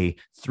you a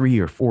 3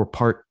 or 4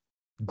 part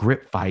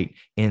grip fight,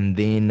 and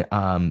then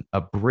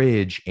a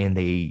bridge, and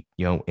they,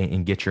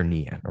 and get your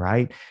knee in,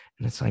 right?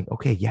 And it's like,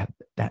 okay, yeah,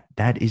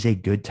 that is a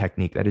good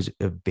technique. That is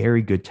a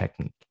very good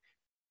technique.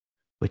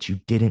 But you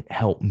didn't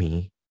help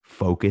me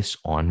focus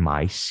on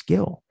my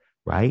skill,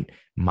 right?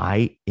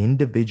 My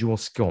individual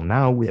skill.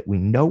 Now that we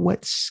know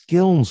what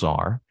skills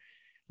are,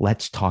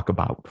 let's talk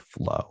about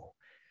flow.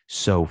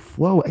 So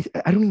flow,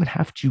 I don't even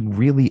have to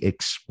really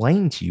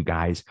explain to you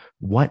guys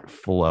what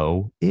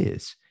flow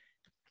is.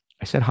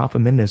 I said Rafa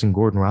Mendes and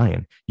Gordon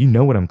Ryan. You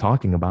know what I'm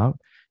talking about.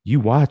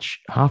 You watch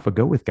Rafa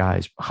go with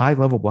guys,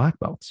 high-level black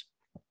belts.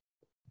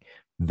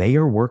 They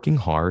are working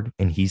hard,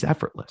 and he's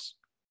effortless.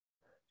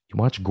 You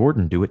watch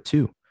Gordon do it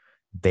too.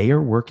 They are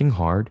working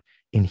hard,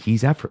 and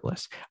he's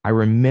effortless. I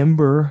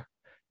remember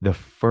the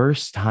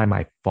first time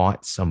I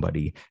fought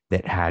somebody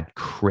that had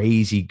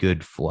crazy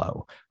good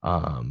flow.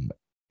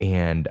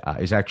 And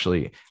is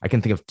actually, I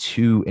can think of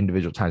 2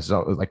 individual times.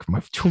 So like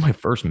 2 of my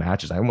first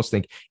matches, I almost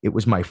think it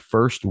was my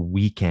first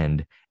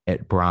weekend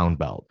at brown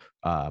belt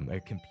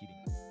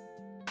competing.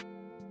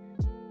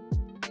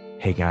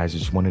 Hey guys, I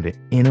just wanted to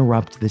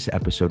interrupt this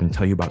episode and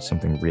tell you about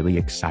something really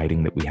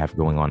exciting that we have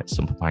going on at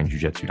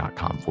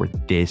simplifyingjujitsu.com for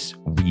this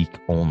week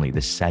only, the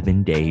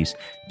 7 days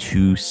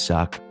to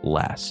suck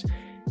less.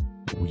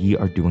 We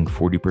are doing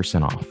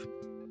 40% off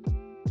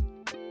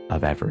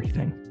of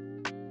everything.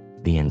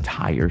 The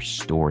entire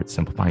store at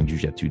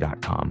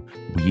simplifyingjujitsu.com.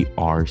 We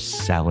are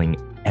selling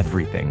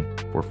everything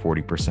for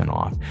 40%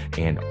 off.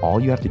 And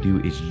all you have to do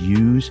is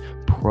use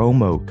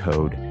promo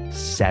code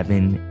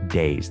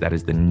 7days. That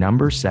is the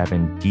number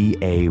 7,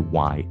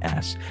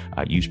 DAYS.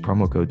 Use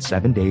promo code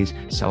 7days,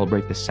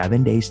 celebrate the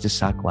 7 days to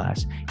suck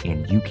less,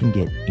 and you can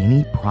get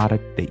any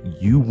product that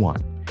you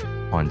want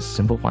on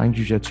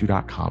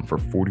simplifyingjujitsu.com for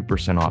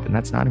 40% off. And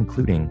that's not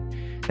including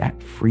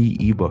that free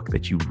ebook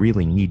that you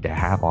really need to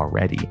have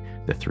already,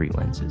 the 3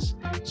 lenses.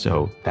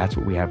 So that's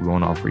what we have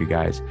going on for you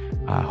guys.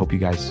 Hope you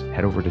guys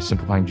head over to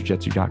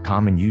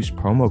simplifyingjujitsu.com and use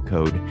promo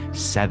code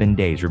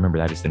 7days. Remember,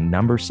 that is the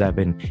number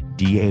 7,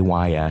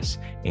 DAYS,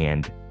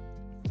 and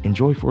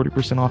enjoy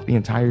 40% off the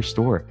entire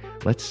store.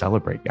 Let's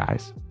celebrate,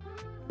 guys.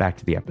 Back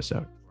to the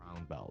episode.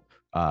 Brown belt,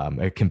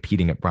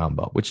 competing at brown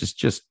belt, which is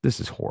just, this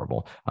is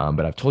horrible.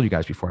 But I've told you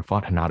guys before, I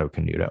fought Renato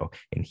Canuto,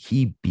 and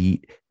he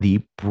beat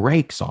the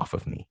brakes off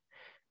of me.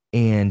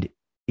 And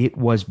it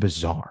was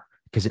bizarre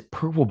because at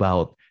purple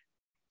belt,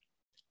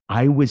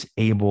 I was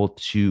able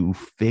to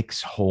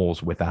fix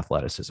holes with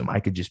athleticism. I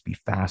could just be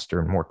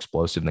faster and more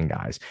explosive than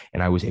guys.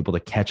 And I was able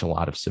to catch a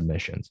lot of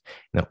submissions.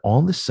 And then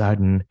all of a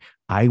sudden,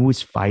 I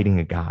was fighting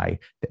a guy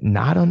that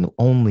not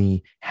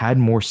only had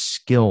more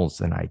skills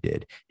than I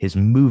did, his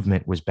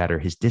movement was better.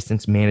 His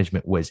distance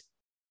management was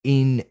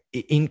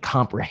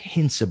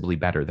incomprehensibly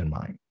better than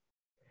mine.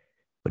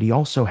 But he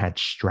also had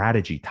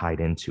strategy tied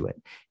into it.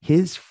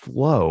 His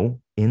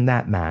flow in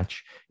that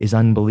match is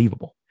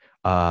unbelievable.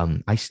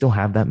 I still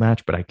have that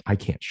match, but I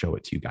can't show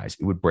it to you guys.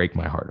 It would break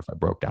my heart if I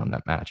broke down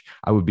that match.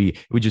 It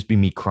would just be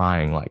me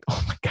crying like,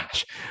 oh my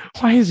gosh,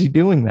 why is he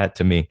doing that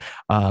to me?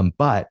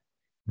 But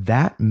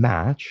that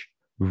match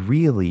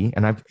really,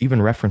 and I've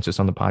even referenced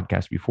this on the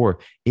podcast before,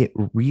 it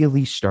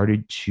really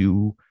started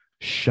to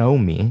show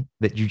me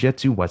that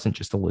jiu-jitsu wasn't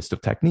just a list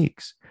of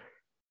techniques.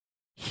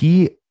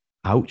 He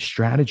out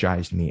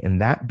strategized me.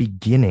 And that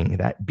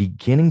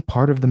beginning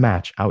part of the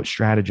match, out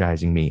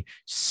strategizing me,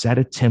 set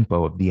a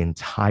tempo of the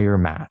entire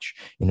match.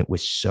 And it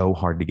was so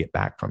hard to get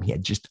back from. He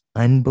had just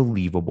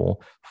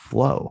unbelievable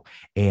flow.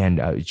 And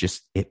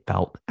it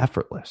felt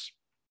effortless.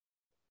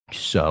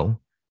 So,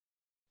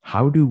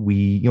 how do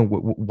we,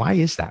 why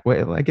is that?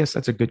 Well, I guess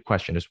that's a good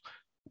question, is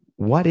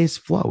what is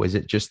flow? Is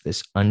it just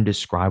this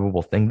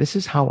undescribable thing? This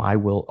is how I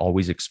will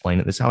always explain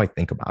it. This is how I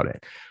think about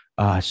it.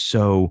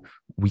 So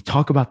we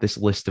talk about this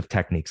list of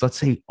techniques. Let's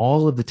say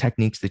all of the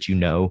techniques that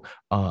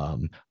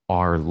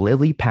are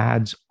lily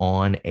pads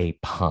on a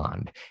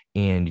pond,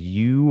 and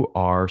you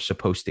are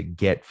supposed to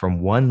get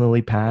from one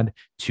lily pad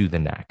to the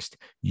next.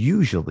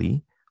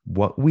 Usually,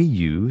 what we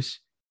use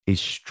is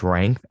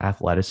strength,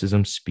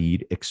 athleticism,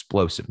 speed,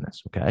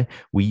 explosiveness. Okay.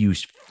 We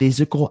use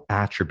physical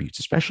attributes,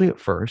 especially at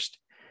first,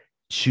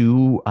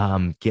 to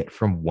get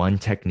from one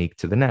technique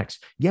to the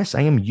next. Yes,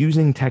 I am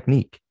using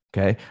technique.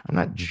 Okay. I'm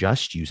not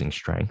just using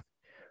strength,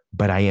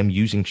 but I am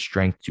using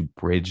strength to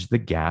bridge the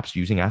gaps,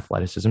 using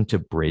athleticism to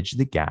bridge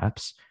the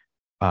gaps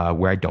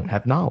where I don't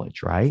have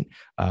knowledge, right?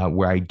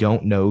 Where I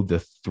don't know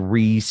the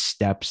 3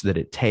 steps that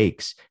it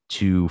takes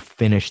to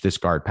finish this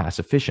guard pass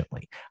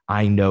efficiently.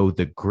 I know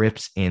the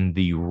grips and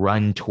the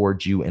run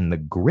towards you and the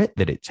grit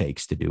that it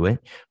takes to do it,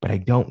 but I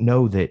don't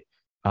know that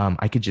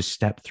I could just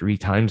step 3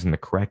 times in the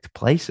correct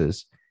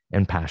places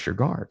and pass your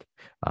guard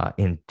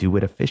and do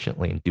it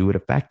efficiently and do it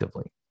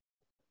effectively.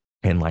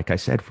 And like I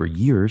said, for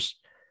years,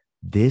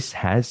 this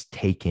has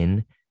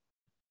taken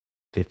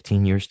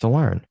 15 years to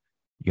learn.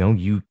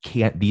 You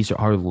can't, these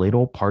are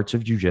little parts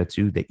of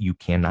jujitsu that you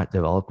cannot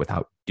develop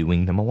without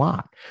doing them a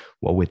lot.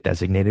 Well, with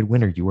Designated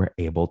Winner, you were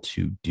able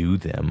to do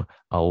them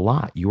a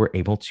lot. You were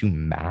able to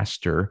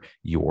master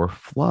your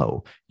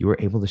flow. You were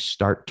able to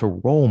start to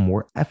roll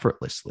more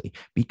effortlessly,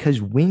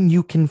 because when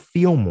you can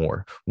feel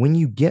more, when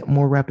you get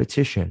more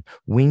repetition,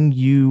 when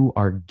you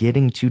are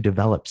getting to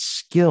develop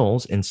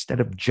skills instead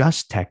of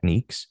just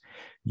techniques,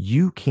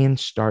 you can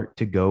start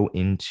to go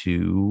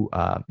into,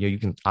 you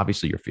can,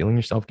 obviously you're feeling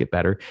yourself get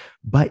better,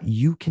 but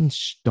you can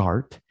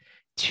start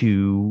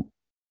to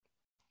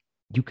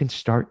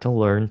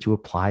learn to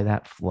apply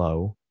that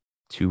flow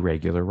to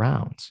regular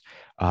rounds.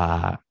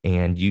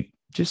 And you,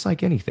 just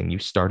like anything, you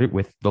start it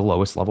with the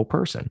lowest level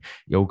person.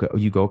 You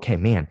go, okay,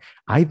 man,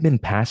 I've been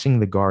passing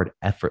the guard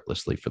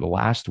effortlessly for the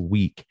last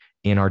week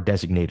in our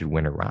Designated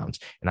Winner rounds.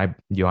 And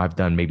I've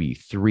done maybe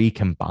 3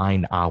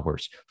 combined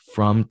hours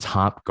from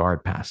top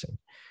guard passing.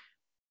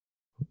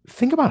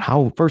 Think about how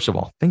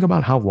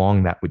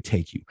long that would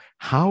take you.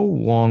 How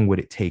long would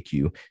it take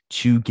you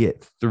to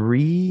get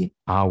 3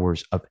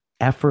 hours of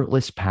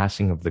effortless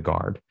passing of the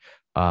guard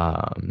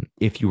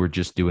if you were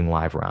just doing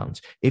live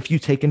rounds? If you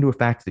take into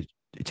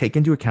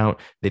account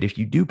that if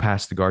you do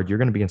pass the guard, you're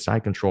going to be in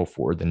side control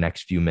for the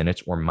next few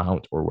minutes or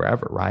mount or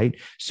wherever, right?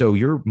 So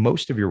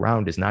most of your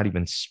round is not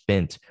even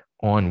spent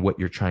on what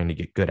you're trying to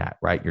get good at,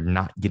 right? You're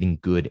not getting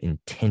good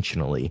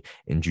intentionally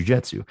in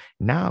jiu-jitsu.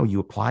 Now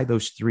you apply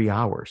those 3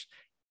 hours.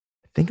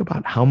 Think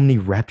about how many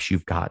reps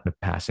you've gotten of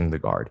passing the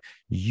guard.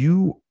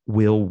 You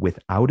will,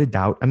 without a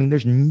doubt,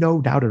 there's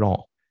no doubt at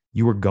all,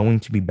 you are going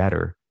to be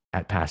better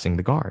at passing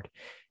the guard.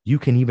 You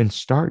can even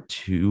start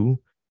to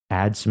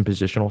add some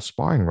positional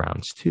sparring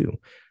rounds too.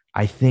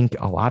 I think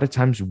a lot of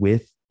times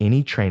with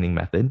any training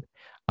method,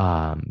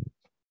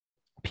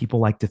 people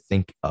like to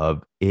think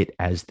of it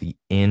as the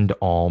end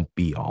all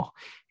be all.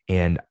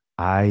 And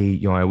I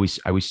always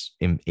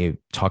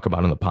talk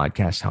about on the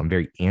podcast how I'm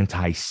very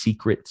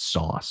anti-secret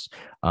sauce,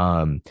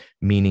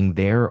 meaning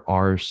there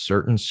are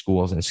certain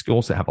schools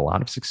that have a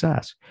lot of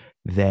success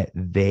that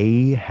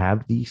they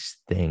have these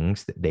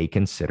things that they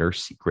consider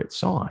secret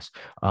sauce.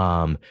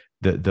 For,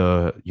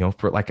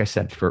 like I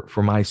said,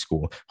 for my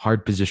school,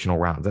 hard positional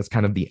rounds, that's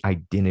kind of the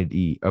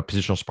identity of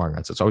positional sparring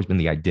rounds. That's always been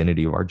the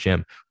identity of our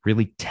gym.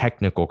 Really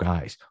technical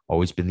guys,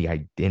 always been the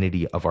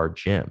identity of our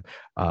gym.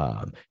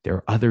 There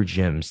are other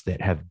gyms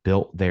that have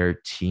built their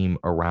team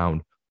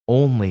around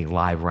only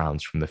live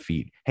rounds from the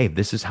feet. Hey,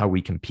 this is how we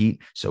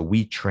compete, so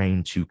we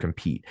train to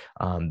compete.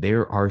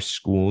 There are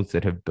schools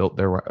that have built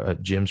their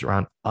gyms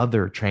around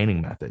other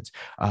training methods.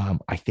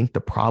 I think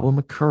the problem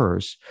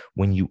occurs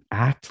when you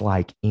act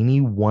like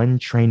any one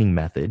training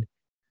method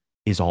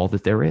is all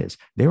that there is.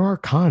 There are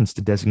cons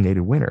to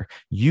Designated Winner.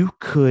 You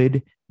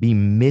could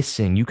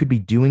be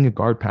doing a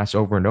guard pass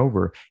over and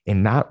over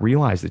and not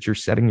realize that you're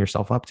setting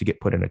yourself up to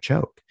get put in a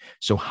choke.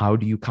 So how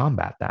do you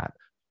combat that?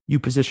 You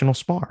positional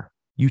spar.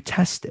 You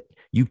test it.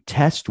 You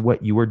test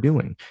what you are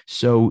doing.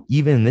 So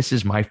even, this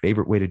is my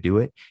favorite way to do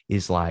it,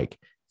 is like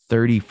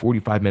 30,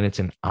 45 minutes,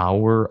 an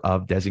hour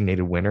of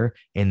Designated Winner,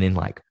 and then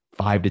like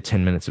 5 to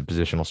 10 minutes of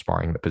positional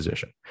sparring the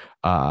position,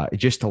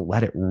 just to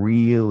let it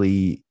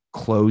really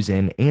close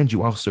in. And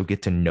you also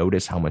get to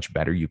notice how much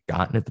better you've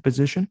gotten at the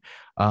position.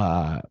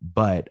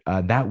 But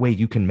that way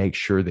you can make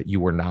sure that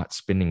you are not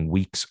spending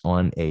weeks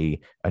on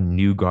a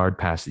new guard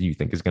pass that you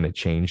think is going to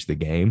change the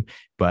game,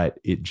 but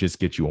it just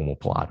gets you almost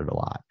plotted a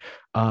lot.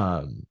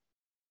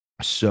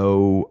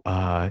 So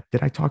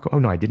did I talk? Oh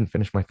no, I didn't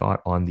finish my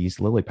thought on these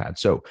lily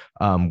pads. So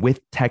with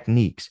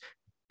techniques,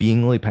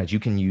 being lily pads, you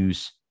can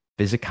use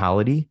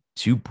physicality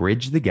to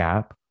bridge the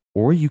gap,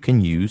 or you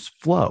can use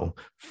flow.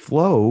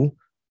 Flow,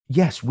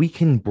 yes, we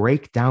can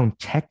break down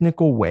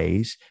technical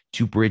ways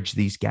to bridge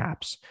these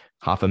gaps.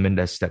 Hoffa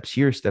Mendes steps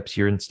here,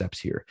 and steps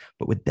here.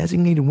 But with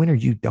designated winner,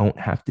 you don't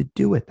have to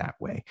do it that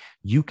way.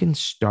 You can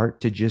start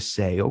to just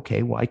say,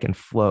 okay, well, I can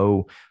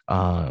flow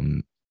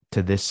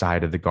to this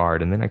side of the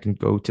guard, and then I can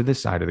go to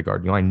this side of the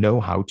guard. I know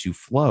how to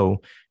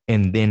flow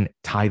and then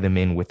tie them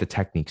in with the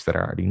techniques that I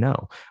already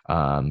know.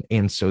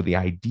 And so the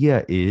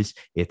idea is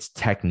it's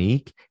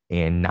technique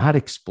and not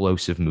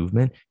explosive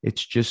movement.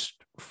 It's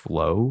just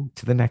flow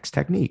to the next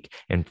technique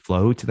and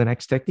flow to the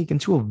next technique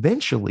until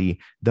eventually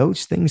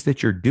those things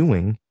that you're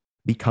doing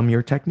become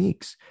your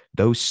techniques,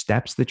 those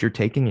steps that you're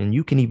taking. And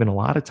you can even a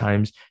lot of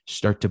times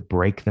start to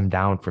break them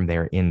down from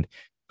there and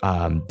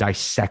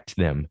dissect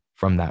them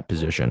from that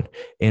position.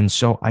 And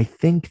so I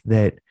think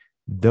that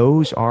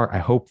I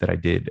hope that I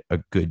did a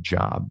good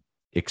job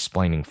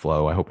explaining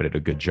flow. I hope I did a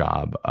good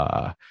job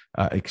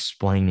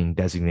explaining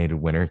designated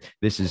winner.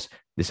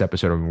 This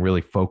episode I'm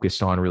really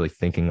focused on, really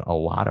thinking a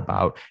lot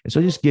about. And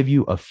so I just give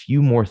you a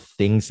few more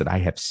things that I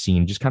have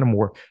seen, just kind of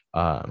more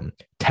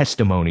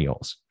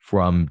testimonials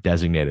from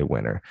designated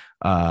winner.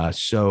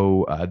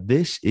 So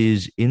this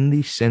is in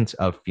the sense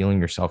of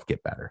feeling yourself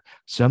get better.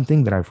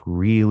 Something that I've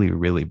really,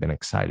 really been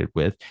excited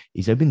with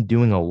is I've been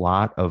doing a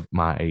lot of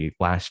my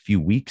last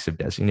few weeks of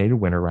designated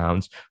winner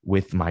rounds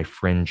with my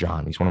friend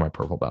John. He's one of my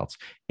purple belts.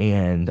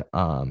 And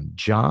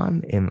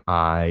John and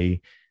I,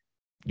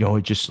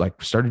 just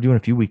like started doing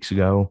a few weeks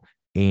ago,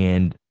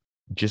 and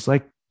just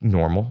like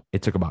normal,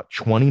 it took about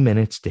 20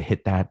 minutes to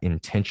hit that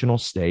intentional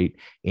state.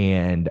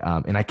 And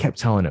I kept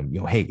telling him,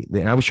 hey,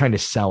 and I was trying to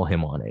sell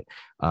him on it.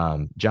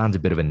 John's a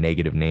bit of a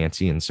negative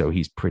Nancy, and so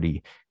he's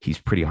pretty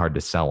hard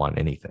to sell on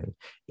anything.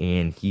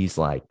 And he's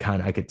like,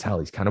 I could tell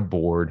he's kind of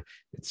bored.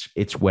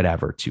 It's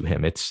whatever to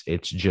him. It's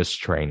just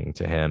training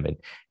to him.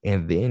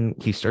 And then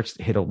he starts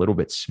to hit a little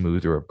bit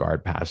smoother of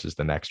guard passes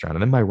the next round.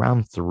 And then by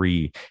round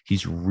 3,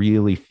 he's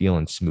really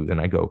feeling smooth.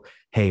 And I go,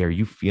 hey, are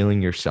you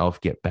feeling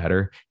yourself get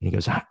better? And he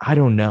goes, I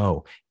don't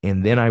know.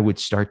 And then I would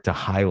start to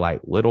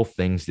highlight little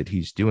things that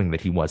he's doing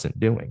that he wasn't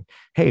doing.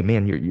 Hey,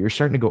 man, you're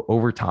starting to go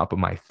over top of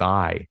my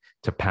thigh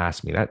to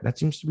pass me. That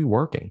seems to be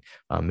working.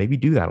 Maybe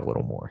do that a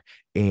little more.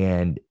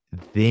 And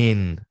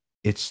then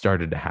it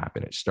started to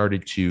happen. It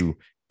started to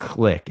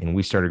click, and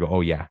we started to go,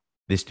 oh yeah,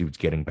 this dude's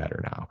getting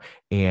better now.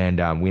 And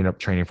we ended up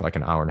training for like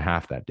an hour and a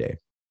half that day.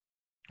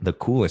 The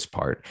coolest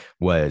part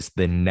was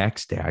the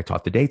next day I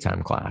taught the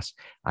daytime class.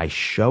 I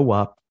show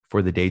up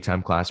for the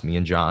daytime class. Me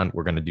and John,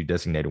 we're going to do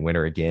designated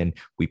winner again.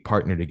 We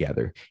partner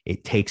together.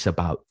 It takes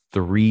about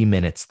 3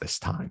 minutes this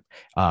time.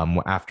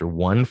 After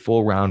one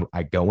full round,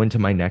 I go into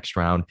my next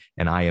round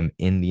and I am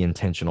in the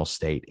intentional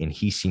state, and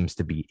he seems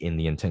to be in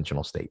the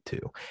intentional state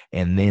too.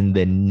 And then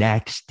the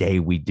next day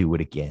we do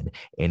it again,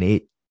 and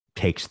it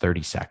takes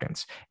 30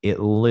 seconds. It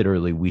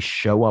literally, we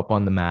show up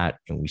on the mat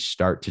and we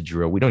start to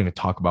drill. We don't even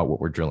talk about what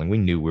we're drilling. We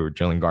knew we were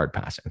drilling guard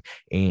passing.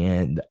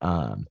 And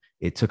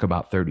it took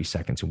about 30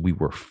 seconds, and we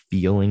were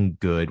feeling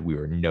good. We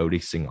were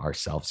noticing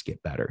ourselves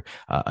get better.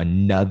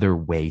 Another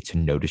way to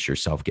notice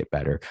yourself get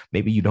better.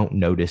 Maybe you don't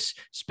notice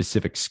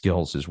specific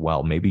skills as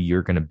well. Maybe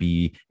it's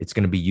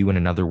going to be you and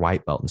another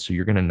white belt. And so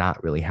you're going to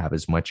not really have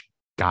as much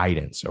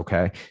guidance.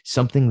 Okay.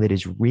 Something that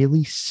is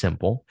really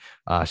simple,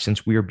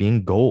 since we are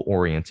being goal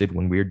oriented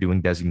when we are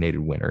doing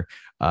designated winner.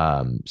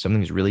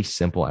 Something is really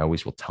simple. I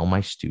always will tell my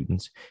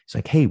students, it's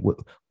like, hey,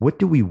 what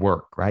do we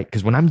work? Right.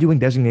 Because when I'm doing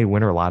designated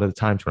winner, a lot of the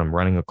times when I'm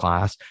running a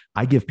class,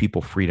 I give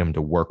people freedom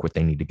to work what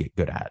they need to get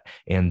good at.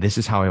 And this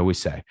is how I always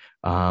say,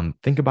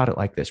 think about it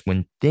like this.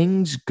 When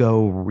things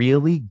go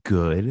really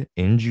good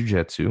in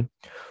jiu-jitsu,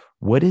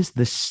 what is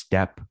the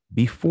step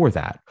before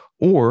that?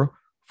 Or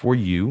for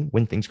you,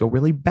 when things go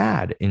really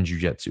bad in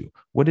jiu-jitsu,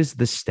 what is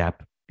the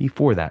step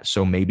before that?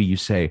 So maybe you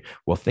say,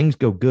 well, things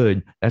go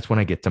good. That's when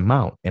I get to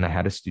mount. And I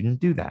had a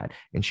student do that.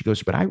 And she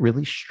goes, but I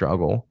really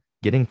struggle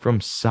getting from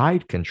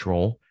side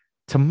control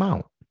to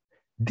mount.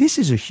 This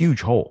is a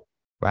huge hole,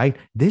 right?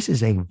 This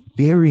is a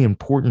very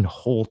important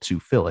hole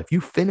to fill. If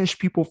you finish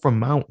people from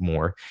mount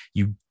more,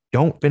 you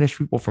don't finish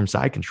people from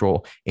side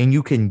control, and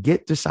you can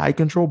get to side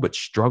control, but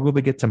struggle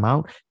to get to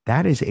mount.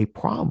 That is a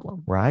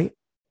problem, right?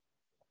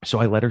 So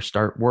I let her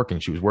start working.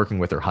 She was working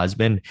with her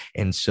husband.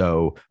 And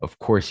so, of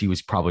course, he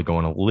was probably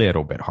going a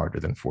little bit harder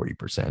than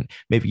 40%,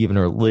 maybe giving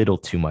her a little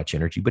too much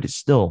energy, but it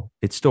still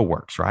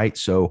works, right?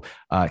 So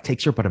it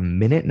takes her about a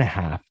minute and a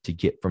half to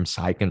get from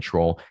side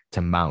control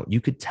to mount.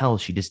 You could tell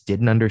she just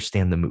didn't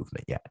understand the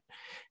movement yet.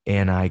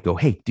 And I go,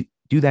 hey,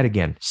 do that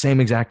again. Same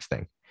exact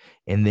thing.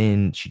 And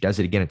then she does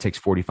it again. It takes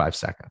 45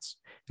 seconds.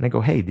 And I go,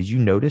 hey, did you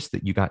notice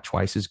that you got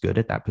twice as good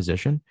at that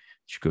position?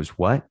 She goes,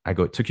 what? I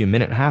go, it took you a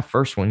minute and a half.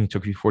 First one, it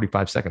took you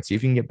 45 seconds. See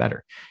if you can get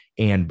better.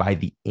 And by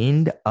the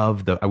end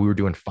of we were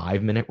doing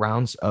 5-minute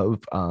rounds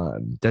of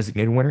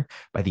designated winner.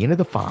 By the end of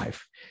the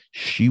 5,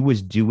 she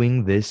was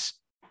doing this,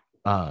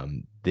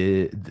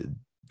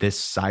 this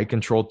side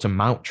control to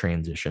mount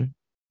transition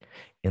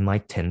in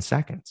like 10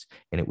 seconds.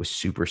 And it was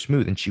super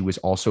smooth. And she was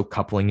also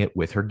coupling it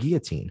with her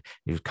guillotine.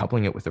 She was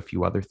coupling it with a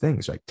few other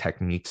things, like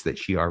techniques that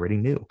she already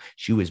knew.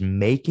 She was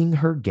making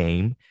her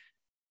game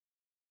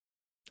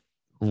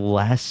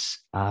less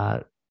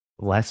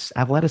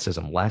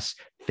athleticism, less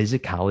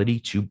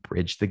physicality to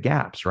bridge the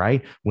gaps,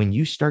 right? When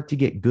you start to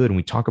get good, and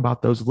we talk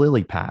about those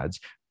lily pads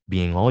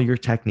being all your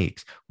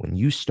techniques, when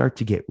you start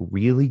to get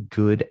really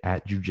good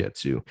at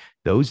jujitsu,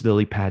 those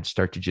lily pads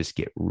start to just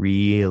get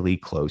really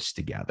close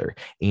together.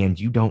 And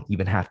you don't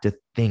even have to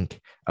think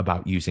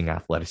about using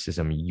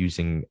athleticism,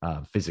 using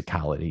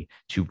physicality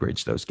to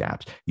bridge those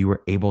gaps. You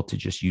are able to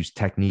just use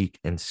technique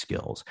and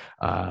skills.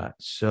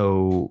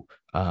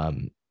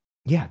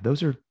 Yeah,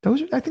 those are,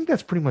 I think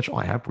that's pretty much all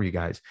I have for you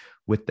guys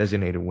with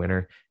Designated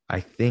Winner. I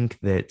think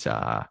that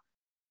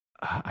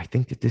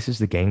this is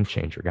the game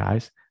changer,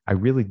 guys. I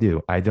really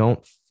do. I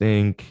don't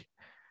think,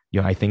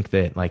 I think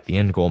that like the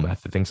end goal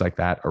method, things like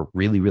that are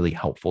really, really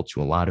helpful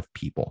to a lot of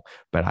people.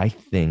 But I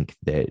think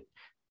that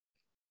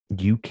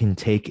you can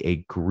take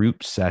a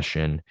group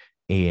session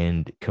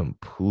and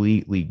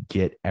completely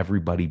get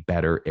everybody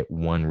better at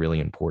one really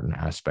important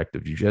aspect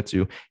of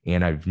jujitsu.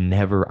 And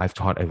I've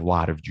taught a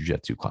lot of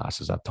jujitsu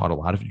classes. I've taught a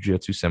lot of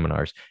jujitsu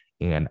seminars,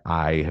 and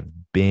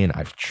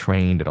I've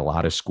trained at a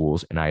lot of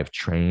schools, and I have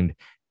trained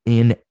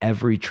in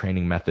every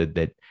training method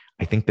that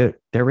I think that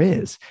there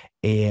is.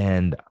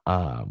 And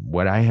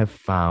what I have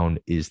found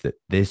is that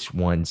this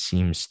one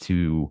seems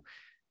to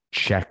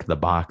check the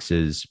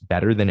boxes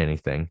better than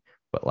anything.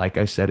 But like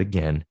I said,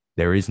 again,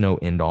 there is no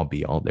end all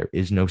be all. There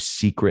is no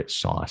secret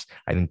sauce.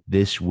 I think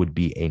this would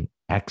be an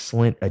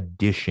excellent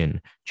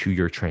addition to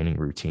your training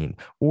routine,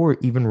 or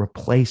even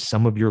replace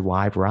some of your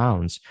live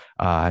rounds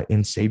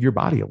and save your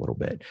body a little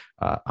bit.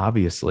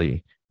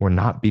 Obviously, we're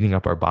not beating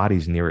up our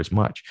bodies near as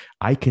much.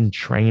 I can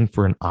train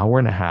for an hour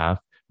and a half.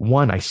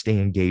 One, I stay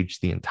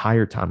engaged the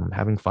entire time. I'm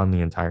having fun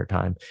the entire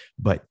time.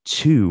 But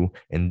two,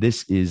 and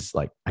this is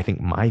like, I think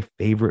my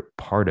favorite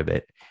part of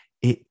it,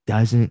 it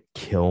doesn't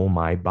kill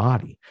my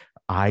body.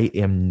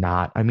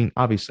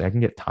 Obviously I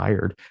can get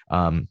tired.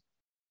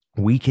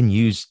 We can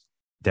use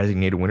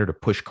Designated Winner to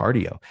push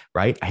cardio,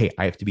 right? Hey,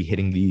 I have to be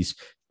hitting these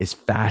as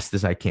fast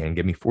as I can.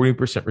 Give me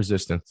 40%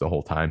 resistance the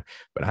whole time,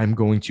 but I'm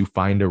going to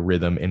find a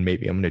rhythm, and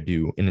maybe I'm going to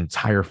do an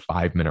entire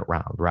 5-minute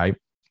round, right?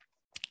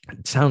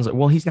 It sounds like,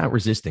 well, he's not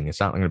resisting. It's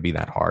not going to be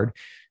that hard.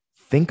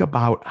 Think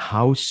about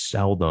how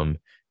seldom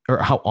or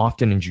how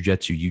often in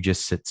jiu-jitsu you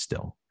just sit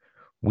still.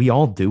 We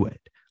all do it.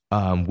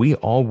 We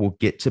all will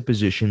get to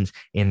positions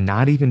and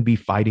not even be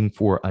fighting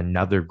for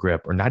another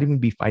grip, or not even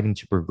be fighting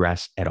to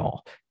progress at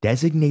all.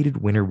 Designated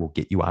Winner will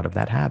get you out of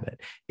that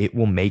habit. It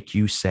will make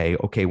you say,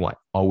 okay, well, I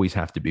always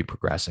have to be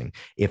progressing.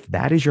 If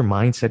that is your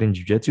mindset in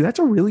jiu-jitsu, that's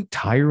a really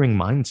tiring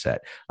mindset,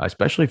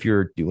 especially if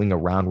you're doing a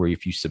round where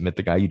if you submit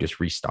the guy, you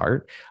just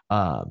restart.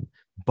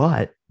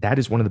 But that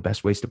is one of the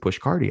best ways to push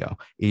cardio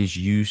is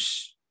you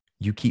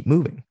keep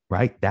moving,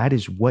 right? That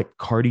is what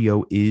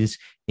cardio is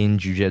in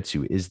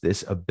jiu-jitsu, is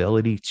this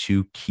ability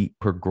to keep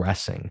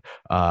progressing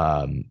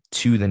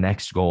to the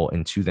next goal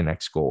and to the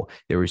next goal.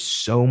 There is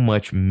so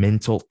much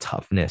mental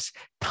toughness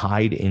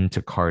tied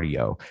into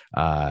cardio.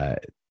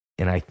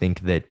 And I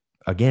think that,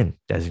 again,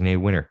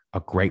 Designated Winner,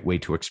 a great way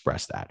to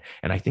express that.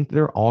 And I think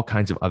there are all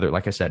kinds of other,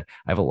 like I said,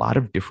 I have a lot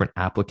of different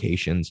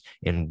applications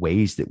and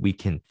ways that we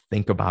can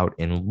think about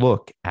and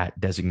look at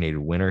Designated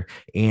Winner,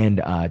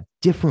 and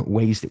different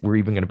ways that we're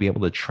even going to be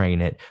able to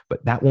train it.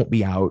 But that won't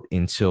be out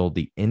until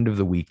the end of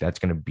the week. That's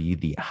going to be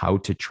the How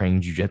to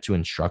Train Jiu-Jitsu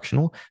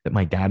instructional that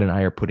my dad and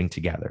I are putting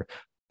together.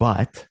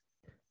 But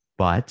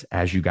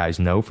as you guys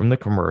know from the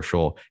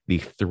commercial, the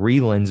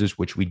 3 lenses,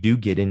 which we do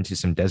get into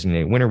some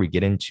Designated Winner, we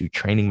get into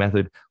training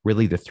method.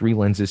 Really, the 3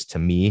 lenses to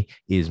me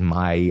is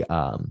my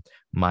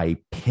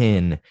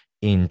pin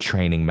in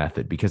training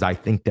method, because I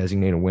think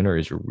Designated Winner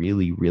is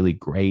really, really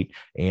great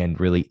and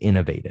really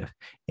innovative.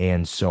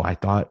 And so I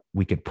thought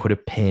we could put a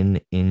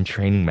pin in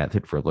training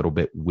method for a little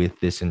bit with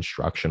this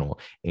instructional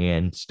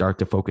and start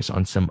to focus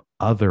on some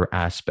other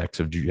aspects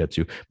of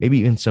jiu-jitsu, maybe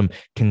even some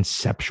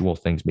conceptual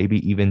things,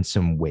 maybe even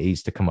some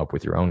ways to come up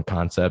with your own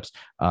concepts.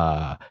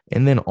 And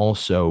then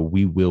also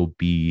we will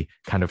be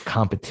kind of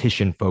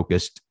competition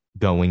focused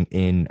going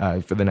in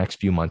for the next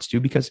few months too,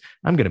 because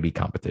I'm going to be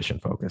competition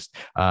focused.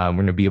 We're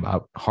going to be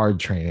about hard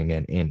training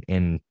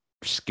and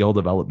skill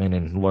development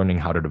and learning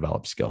how to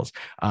develop skills.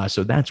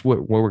 So that's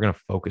what we're going to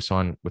focus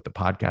on with the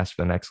podcast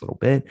for the next little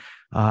bit.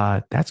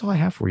 That's all I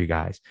have for you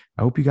guys.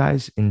 I hope you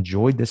guys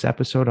enjoyed this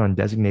episode on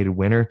Designated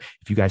Winner.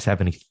 If you guys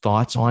have any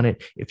thoughts on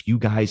it, if you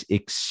guys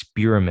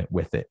experiment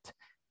with it,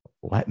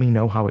 let me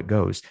know how it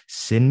goes.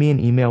 Send me an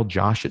email,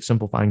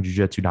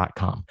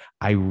 josh@simplifyingjujitsu.com.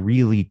 I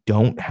really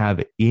don't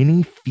have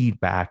any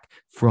feedback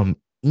from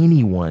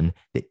anyone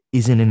that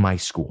isn't in my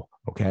school.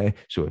 Okay.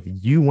 So if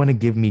you want to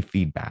give me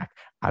feedback,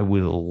 I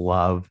would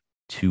love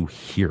to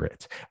hear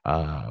it.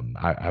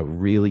 I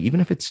really, even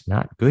if it's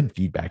not good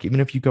feedback, even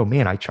if you go,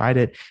 man, I tried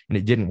it and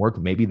it didn't work,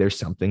 maybe there's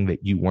something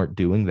that you weren't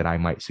doing that I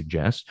might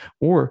suggest,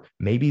 or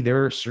maybe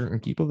there are certain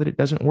people that it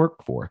doesn't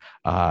work for.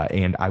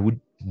 And I would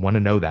want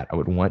to know that. I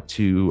would want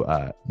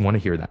to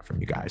hear that from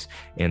you guys.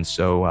 And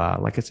so,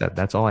 like I said,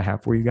 that's all I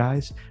have for you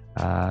guys.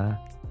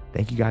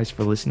 Thank you guys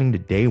for listening to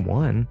day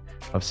 1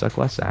 of Suck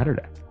Less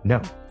Saturday.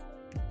 No,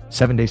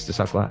 7 days to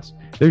suck less.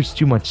 There's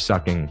too much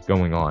sucking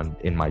going on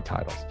in my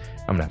titles.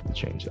 I'm gonna have to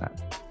change that.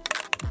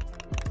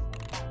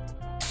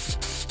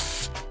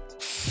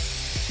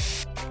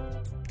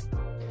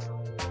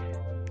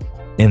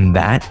 And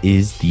that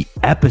is the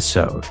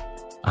episode.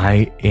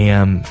 I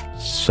am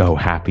so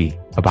happy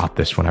about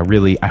this one.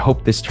 I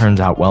hope this turns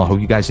out well. I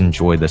hope you guys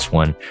enjoy this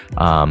one.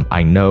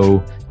 I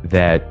know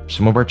that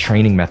some of our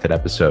training method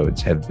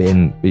episodes have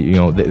been,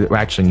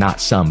 actually not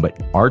some, but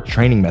our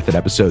training method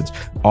episodes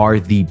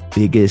are the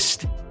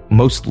biggest,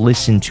 most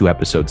listened to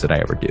episodes that I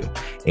ever do.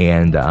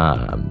 And,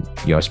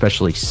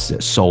 especially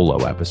solo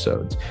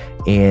episodes.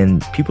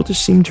 And people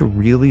just seem to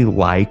really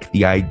like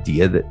the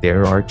idea that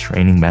there are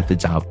training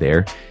methods out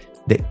there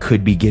that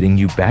could be getting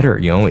you better.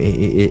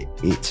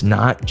 It's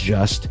not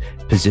just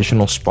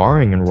positional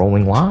sparring and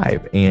rolling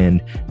live.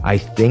 And I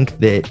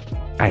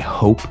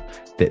hope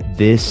that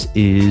this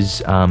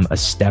is a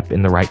step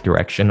in the right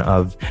direction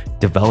of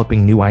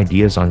developing new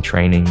ideas on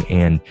training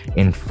and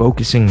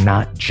focusing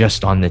not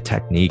just on the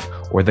technique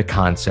or the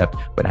concept,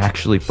 but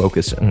actually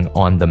focusing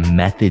on the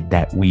method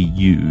that we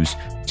use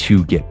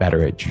to get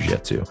better at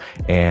jiu-jitsu.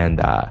 And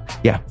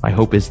my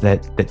hope is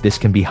that this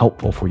can be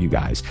helpful for you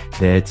guys,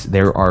 that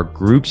there are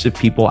groups of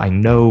people. I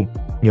know,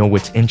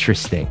 what's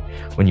interesting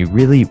when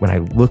I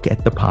look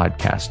at the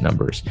podcast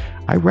numbers,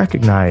 I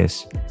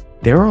recognize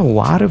there are a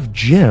lot of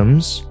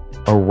gyms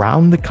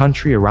around the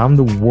country, around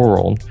the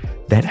world,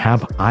 that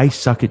have I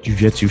Suck at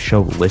Jiu-Jitsu show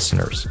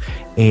listeners.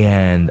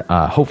 And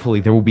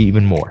hopefully there will be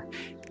even more.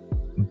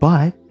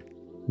 But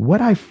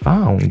what I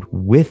found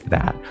with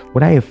that,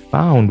 what I have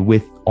found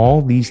with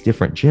all these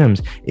different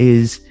gyms,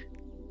 is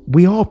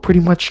we all pretty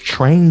much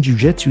train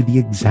jiu-jitsu the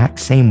exact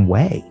same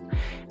way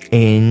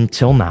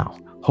until now.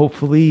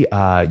 Hopefully,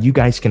 you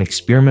guys can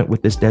experiment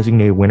with this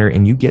designated winner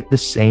and you get the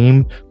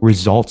same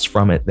results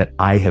from it that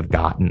I have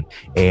gotten.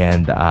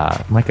 And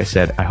like I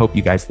said, I hope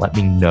you guys let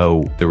me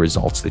know the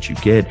results that you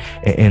get,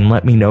 and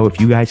let me know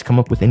if you guys come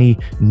up with any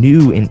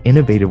new and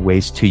innovative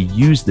ways to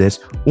use this,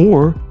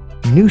 or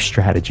new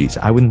strategies.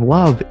 I would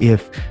love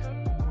if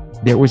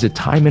there was a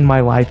time in my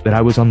life that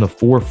I was on the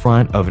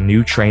forefront of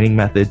new training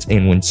methods,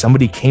 and when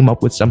somebody came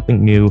up with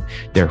something new,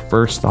 their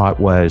first thought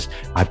was,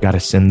 I've got to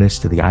send this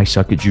to the I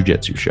Suck at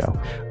Jiu-Jitsu show.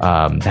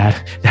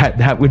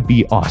 That would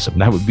be awesome.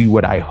 That would be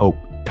what I hope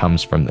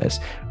comes from this.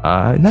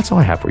 And that's all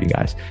I have for you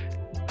guys.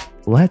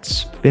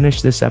 Let's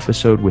finish this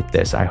episode with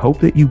this. I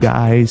hope that you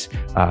guys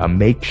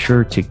make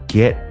sure to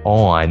get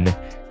on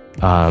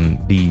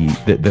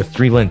the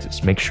 3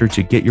 lenses. Make sure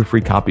to get your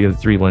free copy of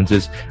the 3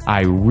 lenses.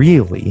 I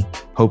really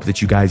hope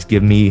that you guys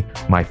give me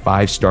my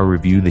 5-star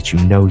review that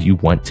you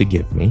want to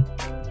give me.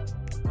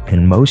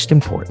 And most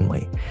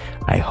importantly,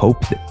 I hope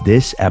that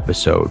this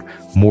episode,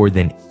 more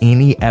than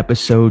any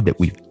episode that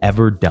we've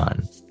ever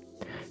done,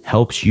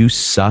 helps you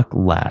suck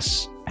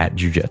less at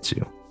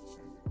jiu-jitsu.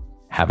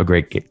 Have a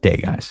great day,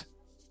 guys.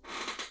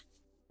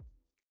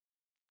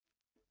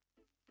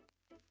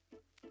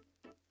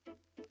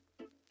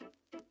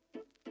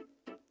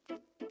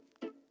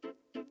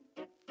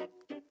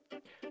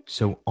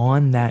 So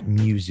on that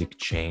music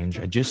change,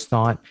 I just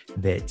thought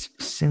that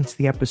since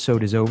the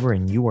episode is over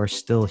and you are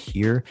still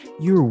here,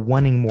 you're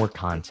wanting more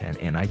content.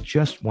 And I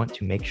just want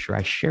to make sure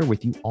I share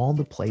with you all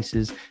the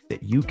places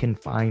that you can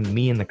find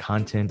me and the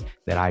content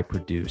that I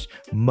produce.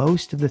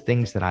 Most of the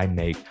things that I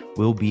make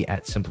will be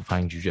at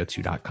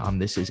simplifyingjujitsu.com.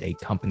 This is a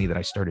company that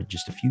I started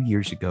just a few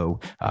years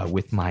ago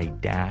with my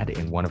dad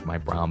and one of my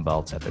brown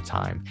belts at the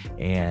time.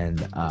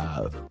 And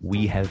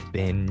we have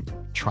been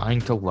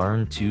trying to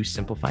learn to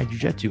simplify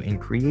jiu-jitsu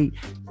and create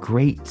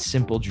great,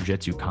 simple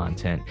jiu-jitsu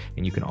content.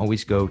 And you can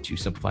always go to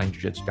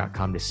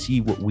simplifyingjujitsu.com to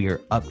see what we are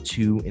up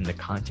to in the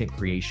content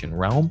creation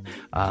realm.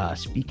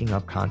 Speaking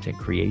of content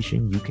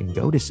creation, you can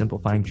go to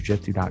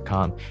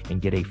simplifyingjujitsu.com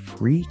and get a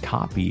free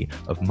copy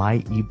of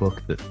my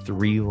ebook, The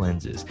 3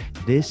 Lenses.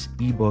 This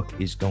ebook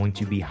is going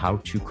to be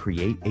how to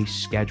create a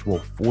schedule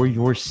for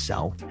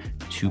yourself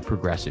to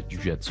progress at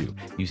jiu-jitsu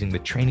using the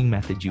training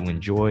method you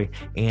enjoy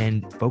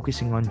and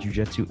focusing on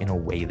jiu-jitsu in a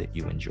way that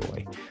you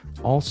enjoy.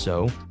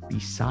 Also,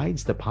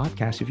 besides the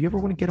podcast, if you ever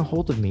want to get a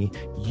hold of me,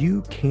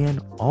 you can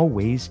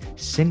always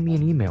send me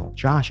an email,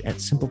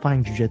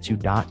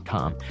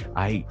 josh@simplifyingjujitsu.com.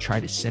 I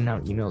try to send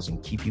out emails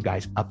and keep you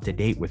guys up to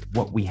date with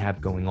what we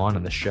have going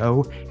on the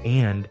show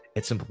and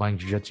at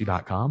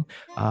simplifyingjujitsu.com.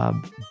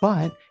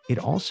 But it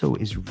also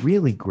is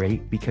really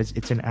great because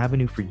it's an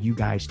avenue for you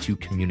guys to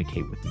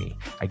communicate with me.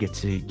 I get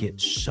to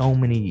get so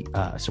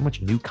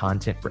much new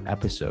content for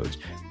episodes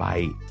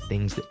by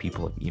things that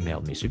people have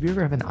emailed me. So if you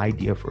ever have an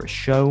idea for a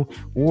show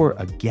or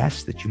a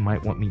guest that you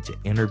might want me to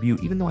interview,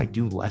 even though I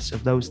do less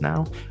of those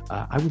now,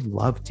 I would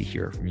love to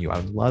hear from you. I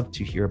would love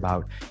to hear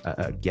about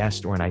a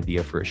guest or an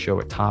idea for a show,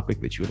 a topic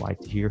that you would like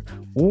to hear,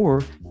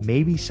 or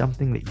maybe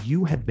something that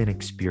you have been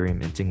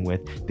experimenting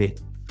with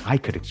that I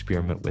could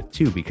experiment with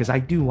too, because I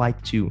do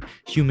like to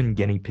human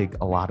guinea pig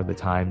a lot of the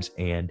times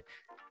and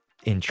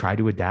try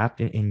to adapt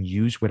and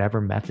use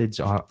whatever methods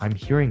I'm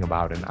hearing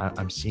about and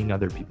I'm seeing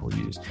other people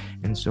use.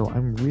 And so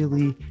I'm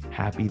really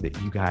happy that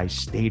you guys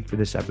stayed for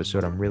this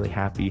episode. I'm really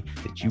happy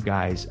that you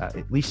guys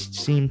at least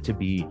seem to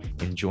be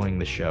enjoying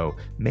the show.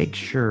 Make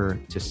sure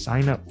to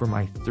sign up for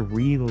my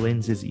 3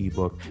 Lenses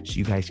ebook so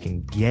you guys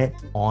can get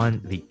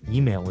on the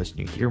email list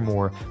and you hear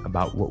more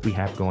about what we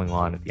have going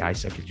on at the I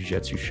Suck at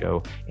Jiu-Jitsu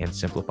show and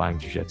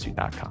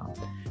simplifyingjujitsu.com.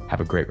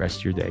 Have a great rest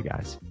of your day,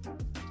 guys.